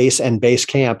and base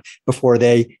camp before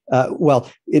they,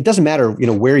 it doesn't matter,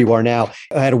 where you are now.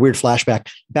 I had a weird flashback.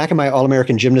 Back in my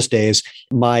All-American gymnast days,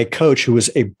 my coach, who was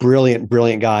a brilliant,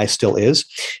 brilliant guy, still is,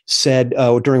 said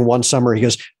during one summer, he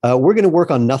goes, we're going to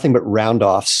work on nothing but round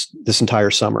offs this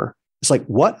entire summer. It's like,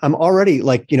 what? I'm already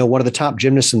like, one of the top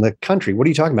gymnasts in the country. What are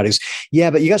you talking about? He's,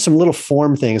 yeah, but you got some little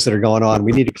form things that are going on.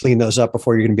 We need to clean those up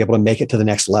before you're going to be able to make it to the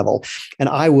next level. And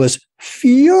I was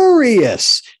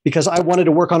furious because I wanted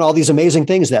to work on all these amazing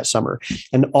things that summer.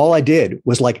 And all I did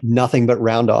was like nothing but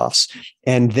round offs.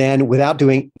 And then without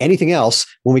doing anything else,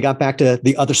 when we got back to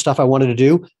the other stuff I wanted to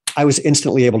do, I was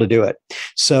instantly able to do it.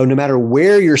 So no matter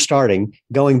where you're starting,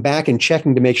 going back and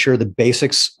checking to make sure the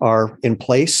basics are in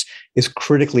place is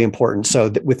critically important.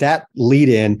 So with that lead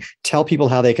in, tell people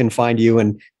how they can find you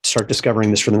and start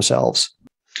discovering this for themselves.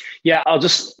 Yeah, I'll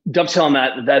just dovetail on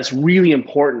that. That's really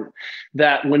important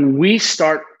that when we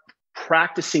start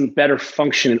practicing better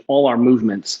function in all our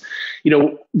movements,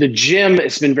 the gym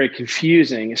has been very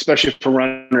confusing, especially for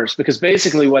runners, because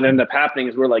basically what ended up happening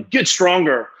is we're like, get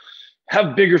stronger,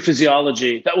 have bigger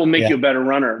physiology. That will make you a better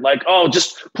runner. Like, oh,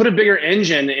 just put a bigger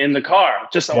engine in the car.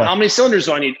 Just how many cylinders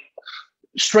do I need?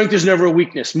 Strength is never a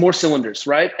weakness, more cylinders,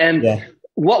 right? And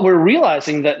what we're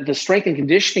realizing that the strength and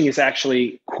conditioning is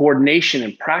actually coordination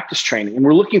and practice training. And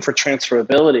we're looking for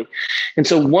transferability. And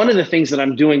so one of the things that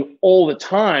I'm doing all the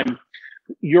time,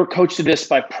 your coach did this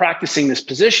by practicing this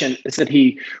position, is that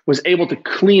he was able to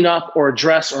clean up or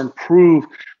address or improve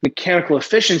mechanical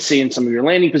efficiency in some of your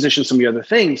landing positions, some of your other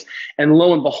things. And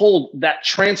lo and behold, that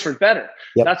transferred better.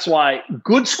 Yep. That's why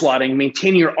good squatting,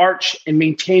 maintaining your arch and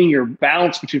maintaining your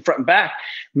balance between front and back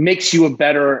makes you a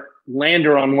better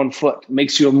lander on one foot,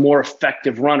 makes you a more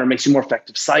effective runner, makes you a more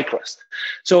effective cyclist.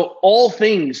 So all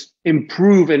things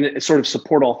improve and sort of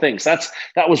support all things. That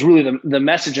was really the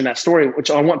message in that story, which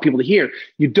I want people to hear.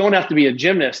 You don't have to be a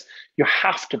gymnast. You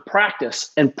have to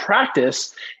practice. And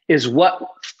practice is what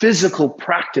physical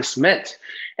practice meant.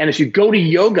 And if you go to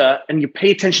yoga and you pay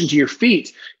attention to your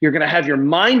feet, you're going to have your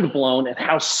mind blown at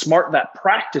how smart that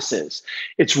practice is.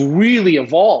 It's really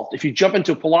evolved. If you jump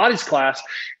into a Pilates class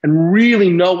and really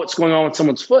know what's going on with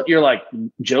someone's foot, you're like,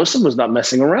 Joseph was not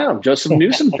messing around. Joseph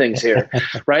knew some things here,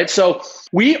 right? So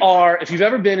we are, if you've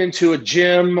ever been into a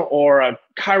gym or a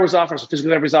chiro's office, a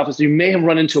physical therapist's office, you may have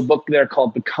run into a book there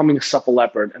called Becoming a Supple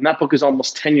Leopard. And that book is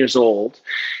almost 10 years old.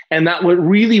 And that what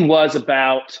really was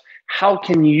about how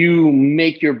can you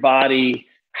make your body,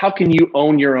 how can you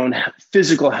own your own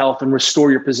physical health and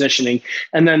restore your positioning?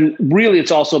 And then really it's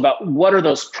also about what are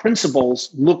those principles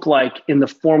look like in the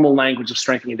formal language of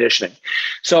strength and conditioning.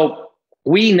 So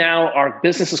we now, our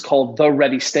business is called The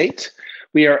Ready State.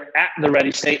 We are at The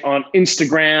Ready State on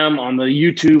Instagram, on the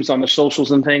YouTubes, on the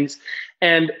socials and things.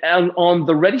 And on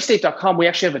thereadystate.com, we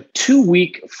actually have a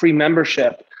 2-week free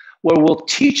membership where we'll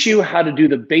teach you how to do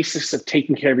the basics of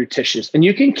taking care of your tissues. And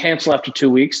you can cancel after 2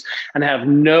 weeks and have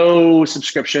no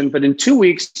subscription. But in 2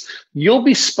 weeks, you'll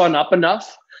be spun up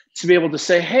enough to be able to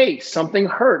say, hey, something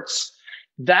hurts.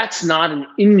 That's not an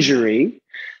injury.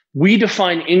 We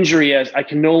define injury as I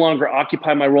can no longer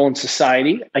occupy my role in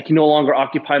society. I can no longer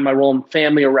occupy my role in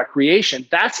family or recreation.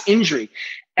 That's injury.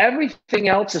 Everything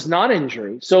else is not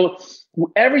injury. So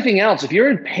everything else, if you're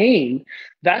in pain,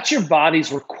 that's your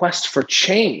body's request for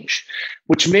change,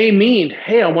 which may mean,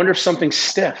 hey, I wonder if something's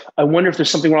stiff. I wonder if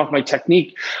there's something wrong with my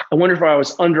technique. I wonder if I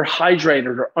was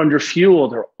underhydrated or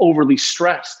underfueled or overly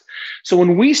stressed. So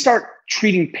when we start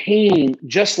treating pain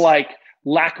just like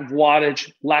lack of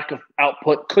wattage, lack of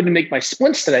output, couldn't make my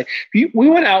splints today. We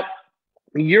went out,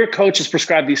 your coach has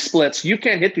prescribed these splits. You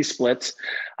can't hit these splits.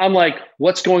 I'm like,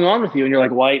 what's going on with you? And you're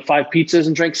like, well, I ate 5 pizzas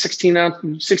and drank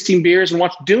 16 beers and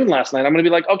watched Dune last night. I'm going to be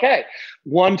like, okay,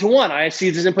 1-to-1. I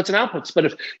see these inputs and outputs. But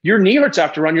if your knee hurts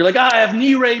after a run, you're like, I have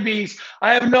knee rabies.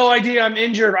 I have no idea I'm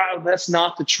injured. That's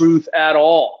not the truth at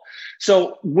all.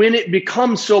 So when it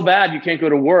becomes so bad, you can't go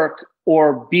to work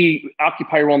or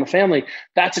occupy your role in the family,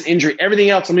 that's an injury. Everything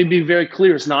else, let me be very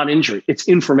clear, is not injury. It's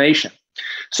information.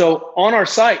 So on our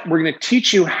site, we're going to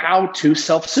teach you how to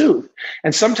self-soothe.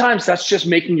 And sometimes that's just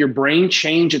making your brain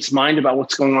change its mind about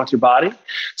what's going on with your body.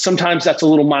 Sometimes that's a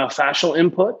little myofascial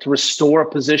input to restore a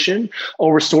position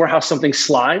or restore how something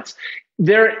slides.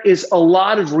 There is a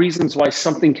lot of reasons why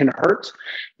something can hurt,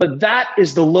 but that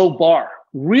is the low bar.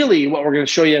 Really, what we're going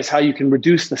to show you is how you can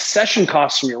reduce the session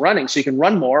costs from your running so you can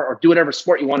run more or do whatever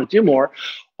sport you want to do more.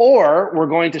 Or we're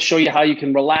going to show you how you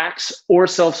can relax or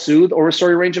self-soothe or restore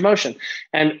your range of motion.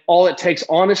 And all it takes,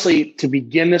 honestly, to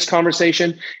begin this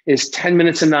conversation is 10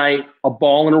 minutes a night, a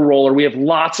ball and a roller. We have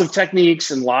lots of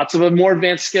techniques and lots of more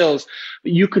advanced skills.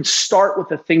 But you could start with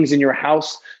the things in your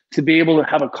house to be able to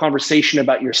have a conversation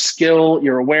about your skill,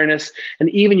 your awareness, and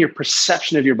even your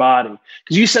perception of your body.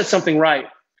 Because you said something right.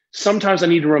 Sometimes I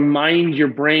need to remind your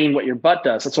brain what your butt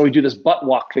does. That's why we do this butt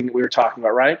walk thing that we were talking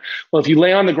about, right? Well, if you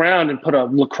lay on the ground and put a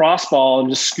lacrosse ball and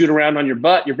just scoot around on your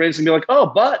butt, your brain's gonna be like, oh,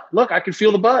 butt, look, I can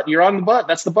feel the butt. You're on the butt.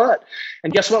 That's the butt.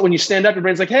 And guess what? When you stand up, your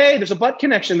brain's like, hey, there's a butt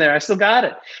connection there. I still got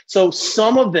it. So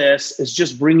some of this is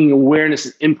just bringing awareness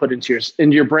and input into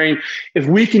your brain. If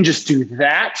we can just do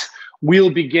that,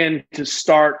 we'll begin to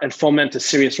start and foment a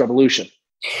serious revolution.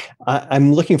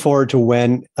 I'm looking forward to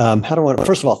when,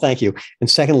 first of all, thank you. And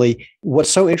secondly, what's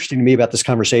so interesting to me about this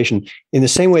conversation, in the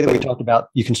same way that we talked about,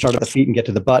 you can start at the feet and get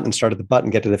to the butt, and start at the butt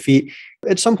and get to the feet.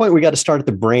 At some point, we got to start at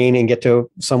the brain and get to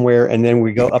somewhere, and then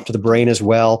we go up to the brain as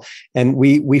well. And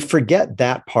we forget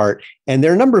that part. And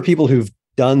there are a number of people who've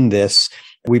done this.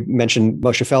 We mentioned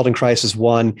Moshe Feldenkrais is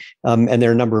one, and there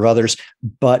are a number of others.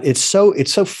 But it's so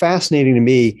fascinating to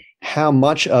me how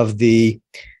much of the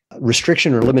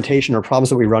restriction or limitation or problems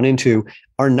that we run into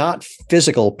are not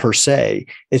physical per se.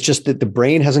 It's just that the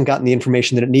brain hasn't gotten the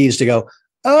information that it needs to go,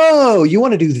 oh, you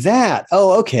want to do that?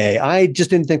 Oh, okay. I just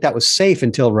didn't think that was safe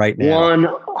until right now.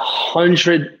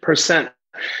 100%.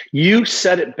 You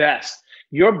said it best.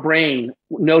 Your brain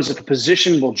knows if a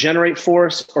position will generate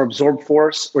force or absorb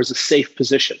force or is a safe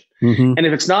position. Mm-hmm. And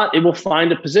if it's not, it will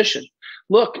find a position.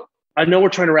 Look, I know we're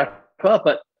trying to wrap up,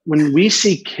 but when we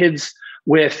see kids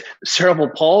with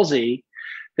cerebral palsy,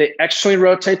 they externally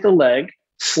rotate the leg,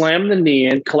 slam the knee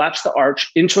in, collapse the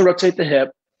arch, internally rotate the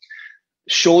hip,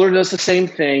 shoulder does the same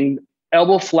thing,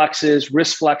 elbow flexes,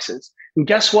 wrist flexes. And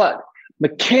guess what?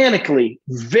 Mechanically,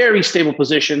 very stable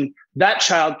position. That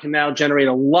child can now generate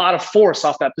a lot of force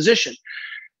off that position.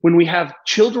 When we have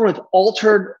children with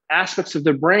altered aspects of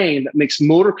their brain that makes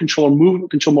motor control or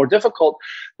movement control more difficult,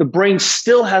 the brain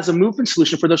still has a movement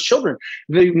solution for those children.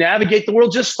 They navigate the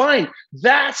world just fine.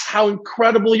 That's how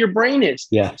incredible your brain is.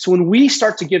 Yeah. So when we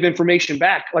start to give information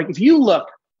back, like if you look,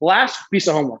 last piece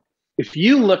of homework, if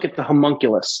you look at the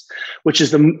homunculus, which is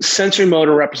the sensory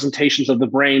motor representations of the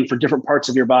brain for different parts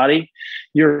of your body,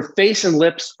 your face and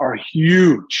lips are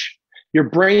huge. Your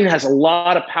brain has a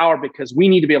lot of power because we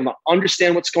need to be able to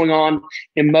understand what's going on,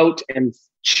 emote and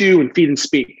chew and feed and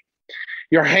speak.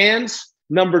 Your hands,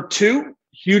 number 2,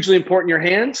 hugely important, your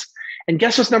hands. And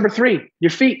guess what's number 3? Your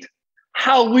feet.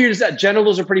 How weird is that?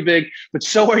 Genitals are pretty big, but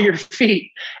so are your feet.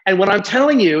 And what I'm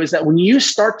telling you is that when you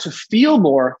start to feel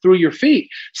more through your feet,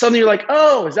 suddenly you're like,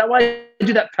 oh, is that why I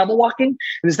do that pebble walking?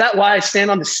 And is that why I stand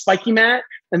on the spiky mat?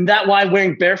 And that why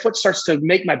wearing barefoot starts to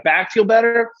make my back feel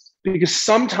better? Because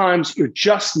sometimes you're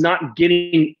just not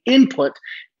getting input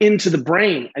into the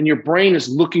brain, and your brain is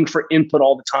looking for input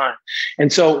all the time.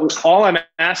 And so all I'm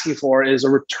asking for is a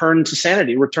return to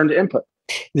sanity, return to input.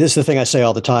 This is the thing I say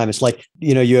all the time. It's like,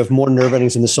 you have more nerve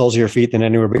endings in the soles of your feet than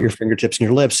anywhere but your fingertips and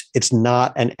your lips. It's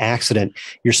not an accident.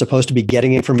 You're supposed to be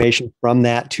getting information from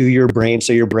that to your brain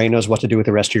so your brain knows what to do with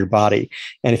the rest of your body.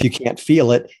 And if you can't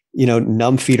feel it,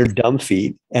 numb feet are dumb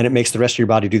feet, and it makes the rest of your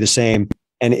body do the same.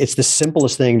 And it's the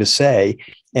simplest thing to say.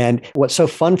 And what's so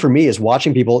fun for me is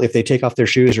watching people, if they take off their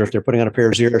shoes or if they're putting on a pair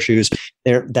of zero shoes,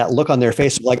 that look on their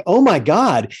face of like, oh my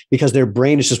God, because their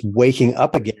brain is just waking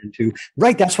up again to,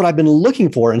 right, that's what I've been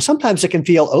looking for. And sometimes it can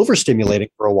feel overstimulating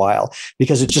for a while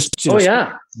because it's just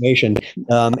information.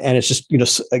 And it's just,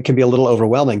 it can be a little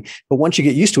overwhelming. But once you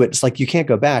get used to it, it's like you can't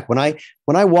go back. When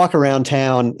I walk around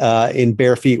town in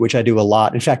bare feet, which I do a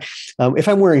lot. In fact, if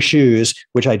I'm wearing shoes,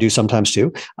 which I do sometimes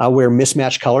too, I wear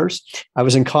mismatched colors. I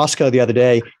was in Costco the other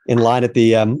day in line at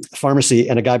the pharmacy,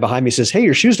 and a guy behind me says, hey,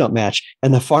 your shoes don't match.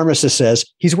 And the pharmacist says,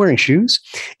 he's wearing shoes.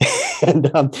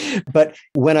 But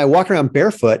when I walk around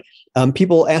barefoot,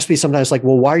 people ask me sometimes like,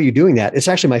 well, why are you doing that? It's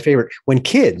actually my favorite. When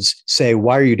kids say,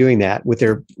 why are you doing that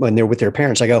when they're with their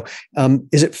parents? I go,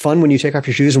 is it fun when you take off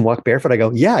your shoes and walk barefoot? I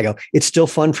go, yeah. I go, it's still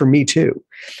fun for me too.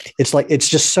 It's like, it's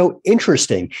just so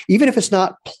interesting. Even if it's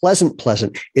not pleasant,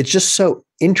 it's just so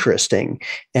interesting.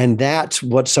 And that's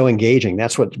what's so engaging.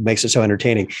 That's what makes it so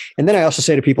entertaining. And then I also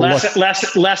say to people,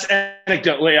 last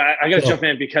anecdote. Wait, I got to jump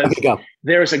in because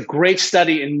there's a great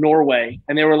study in Norway,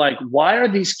 and they were like, why are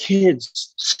these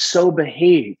kids so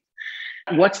behaved?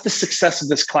 What's the success of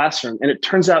this classroom? And it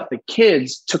turns out the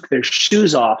kids took their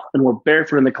shoes off and were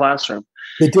barefoot in the classroom.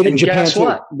 They did it in Japan guess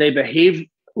what? They behaved,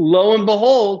 lo and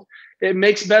behold, it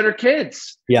makes better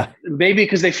kids. Yeah. Maybe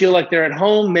because they feel like they're at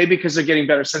home, maybe because they're getting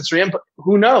better sensory input.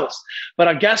 Who knows? But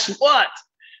I guess what?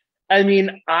 I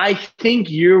mean, I think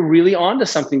you're really onto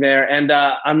something there. And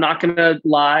I'm not going to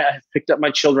lie. I have picked up my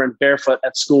children barefoot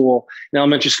at school, in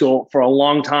elementary school, for a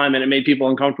long time. And it made people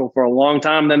uncomfortable for a long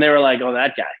time. Then they were like, oh,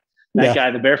 that guy. That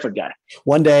guy, the barefoot guy.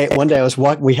 One day I was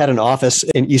walking, we had an office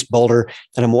in East Boulder,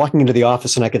 and I'm walking into the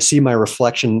office and I could see my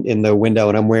reflection in the window,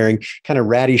 and I'm wearing kind of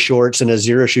ratty shorts and a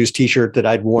Zero Shoes t-shirt that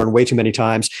I'd worn way too many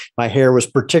times. My hair was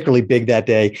particularly big that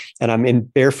day, and I'm in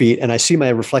bare feet and I see my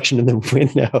reflection in the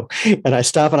window, and I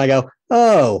stop and I go,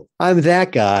 oh, I'm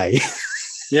that guy.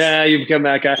 Yeah, you become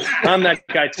that guy. I'm that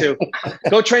guy too.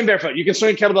 Go train barefoot. You can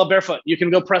swing kettlebell barefoot. You can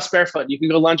go press barefoot. You can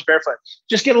go lunge barefoot.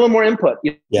 Just get a little more input.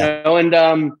 You know? And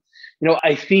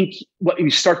I think what you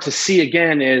start to see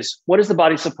again is, what is the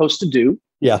body supposed to do?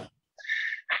 Yeah.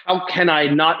 How can I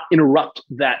not interrupt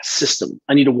that system?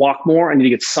 I need to walk more. I need to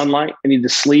get sunlight. I need to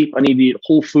sleep. I need to eat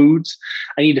whole foods.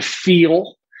 I need to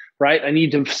feel. Right? I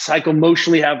need to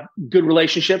psycho-emotionally have good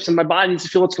relationships, and my body needs to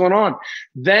feel what's going on.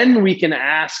 Then we can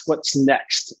ask what's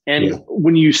next. And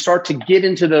when you start to get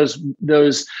into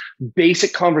those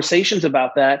basic conversations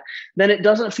about that, then it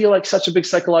doesn't feel like such a big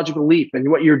psychological leap. And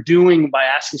what you're doing by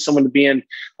asking someone to be in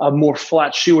a more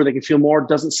flat shoe where they can feel more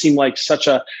doesn't seem like such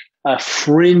a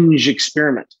fringe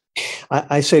experiment.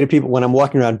 I say to people when I'm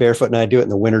walking around barefoot, and I do it in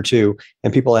the winter too,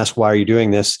 and people ask, why are you doing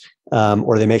this?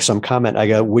 Or they make some comment. I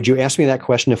go, would you ask me that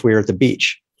question if we were at the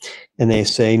beach? And they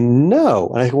say, no.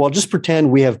 And I go, well, just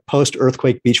pretend we have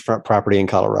post-earthquake beachfront property in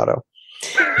Colorado.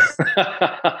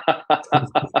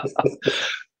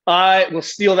 I will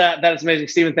steal that. That is amazing.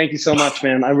 Steven, thank you so much,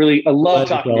 man. I love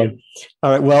talking to you.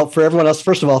 All right. Well, for everyone else,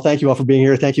 first of all, thank you all for being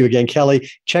here. Thank you again, Kelly.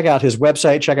 Check out his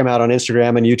website. Check him out on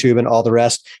Instagram and YouTube and all the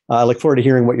rest. I look forward to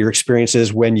hearing what your experience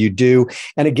is when you do.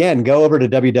 And again, go over to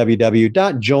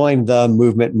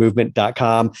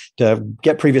www.jointhemovementmovement.com to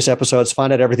get previous episodes,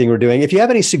 find out everything we're doing. If you have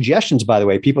any suggestions, by the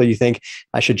way, people you think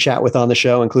I should chat with on the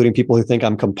show, including people who think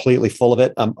I'm completely full of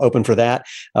it, I'm open for that,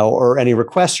 or any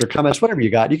requests or comments, whatever you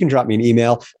got, you can drop me an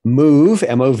email, move,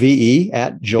 M-O-V-E,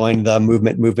 at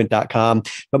jointhemovementmovement.com.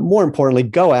 But more importantly,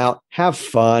 go out, have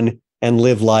fun, and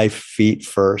live life feet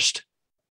first.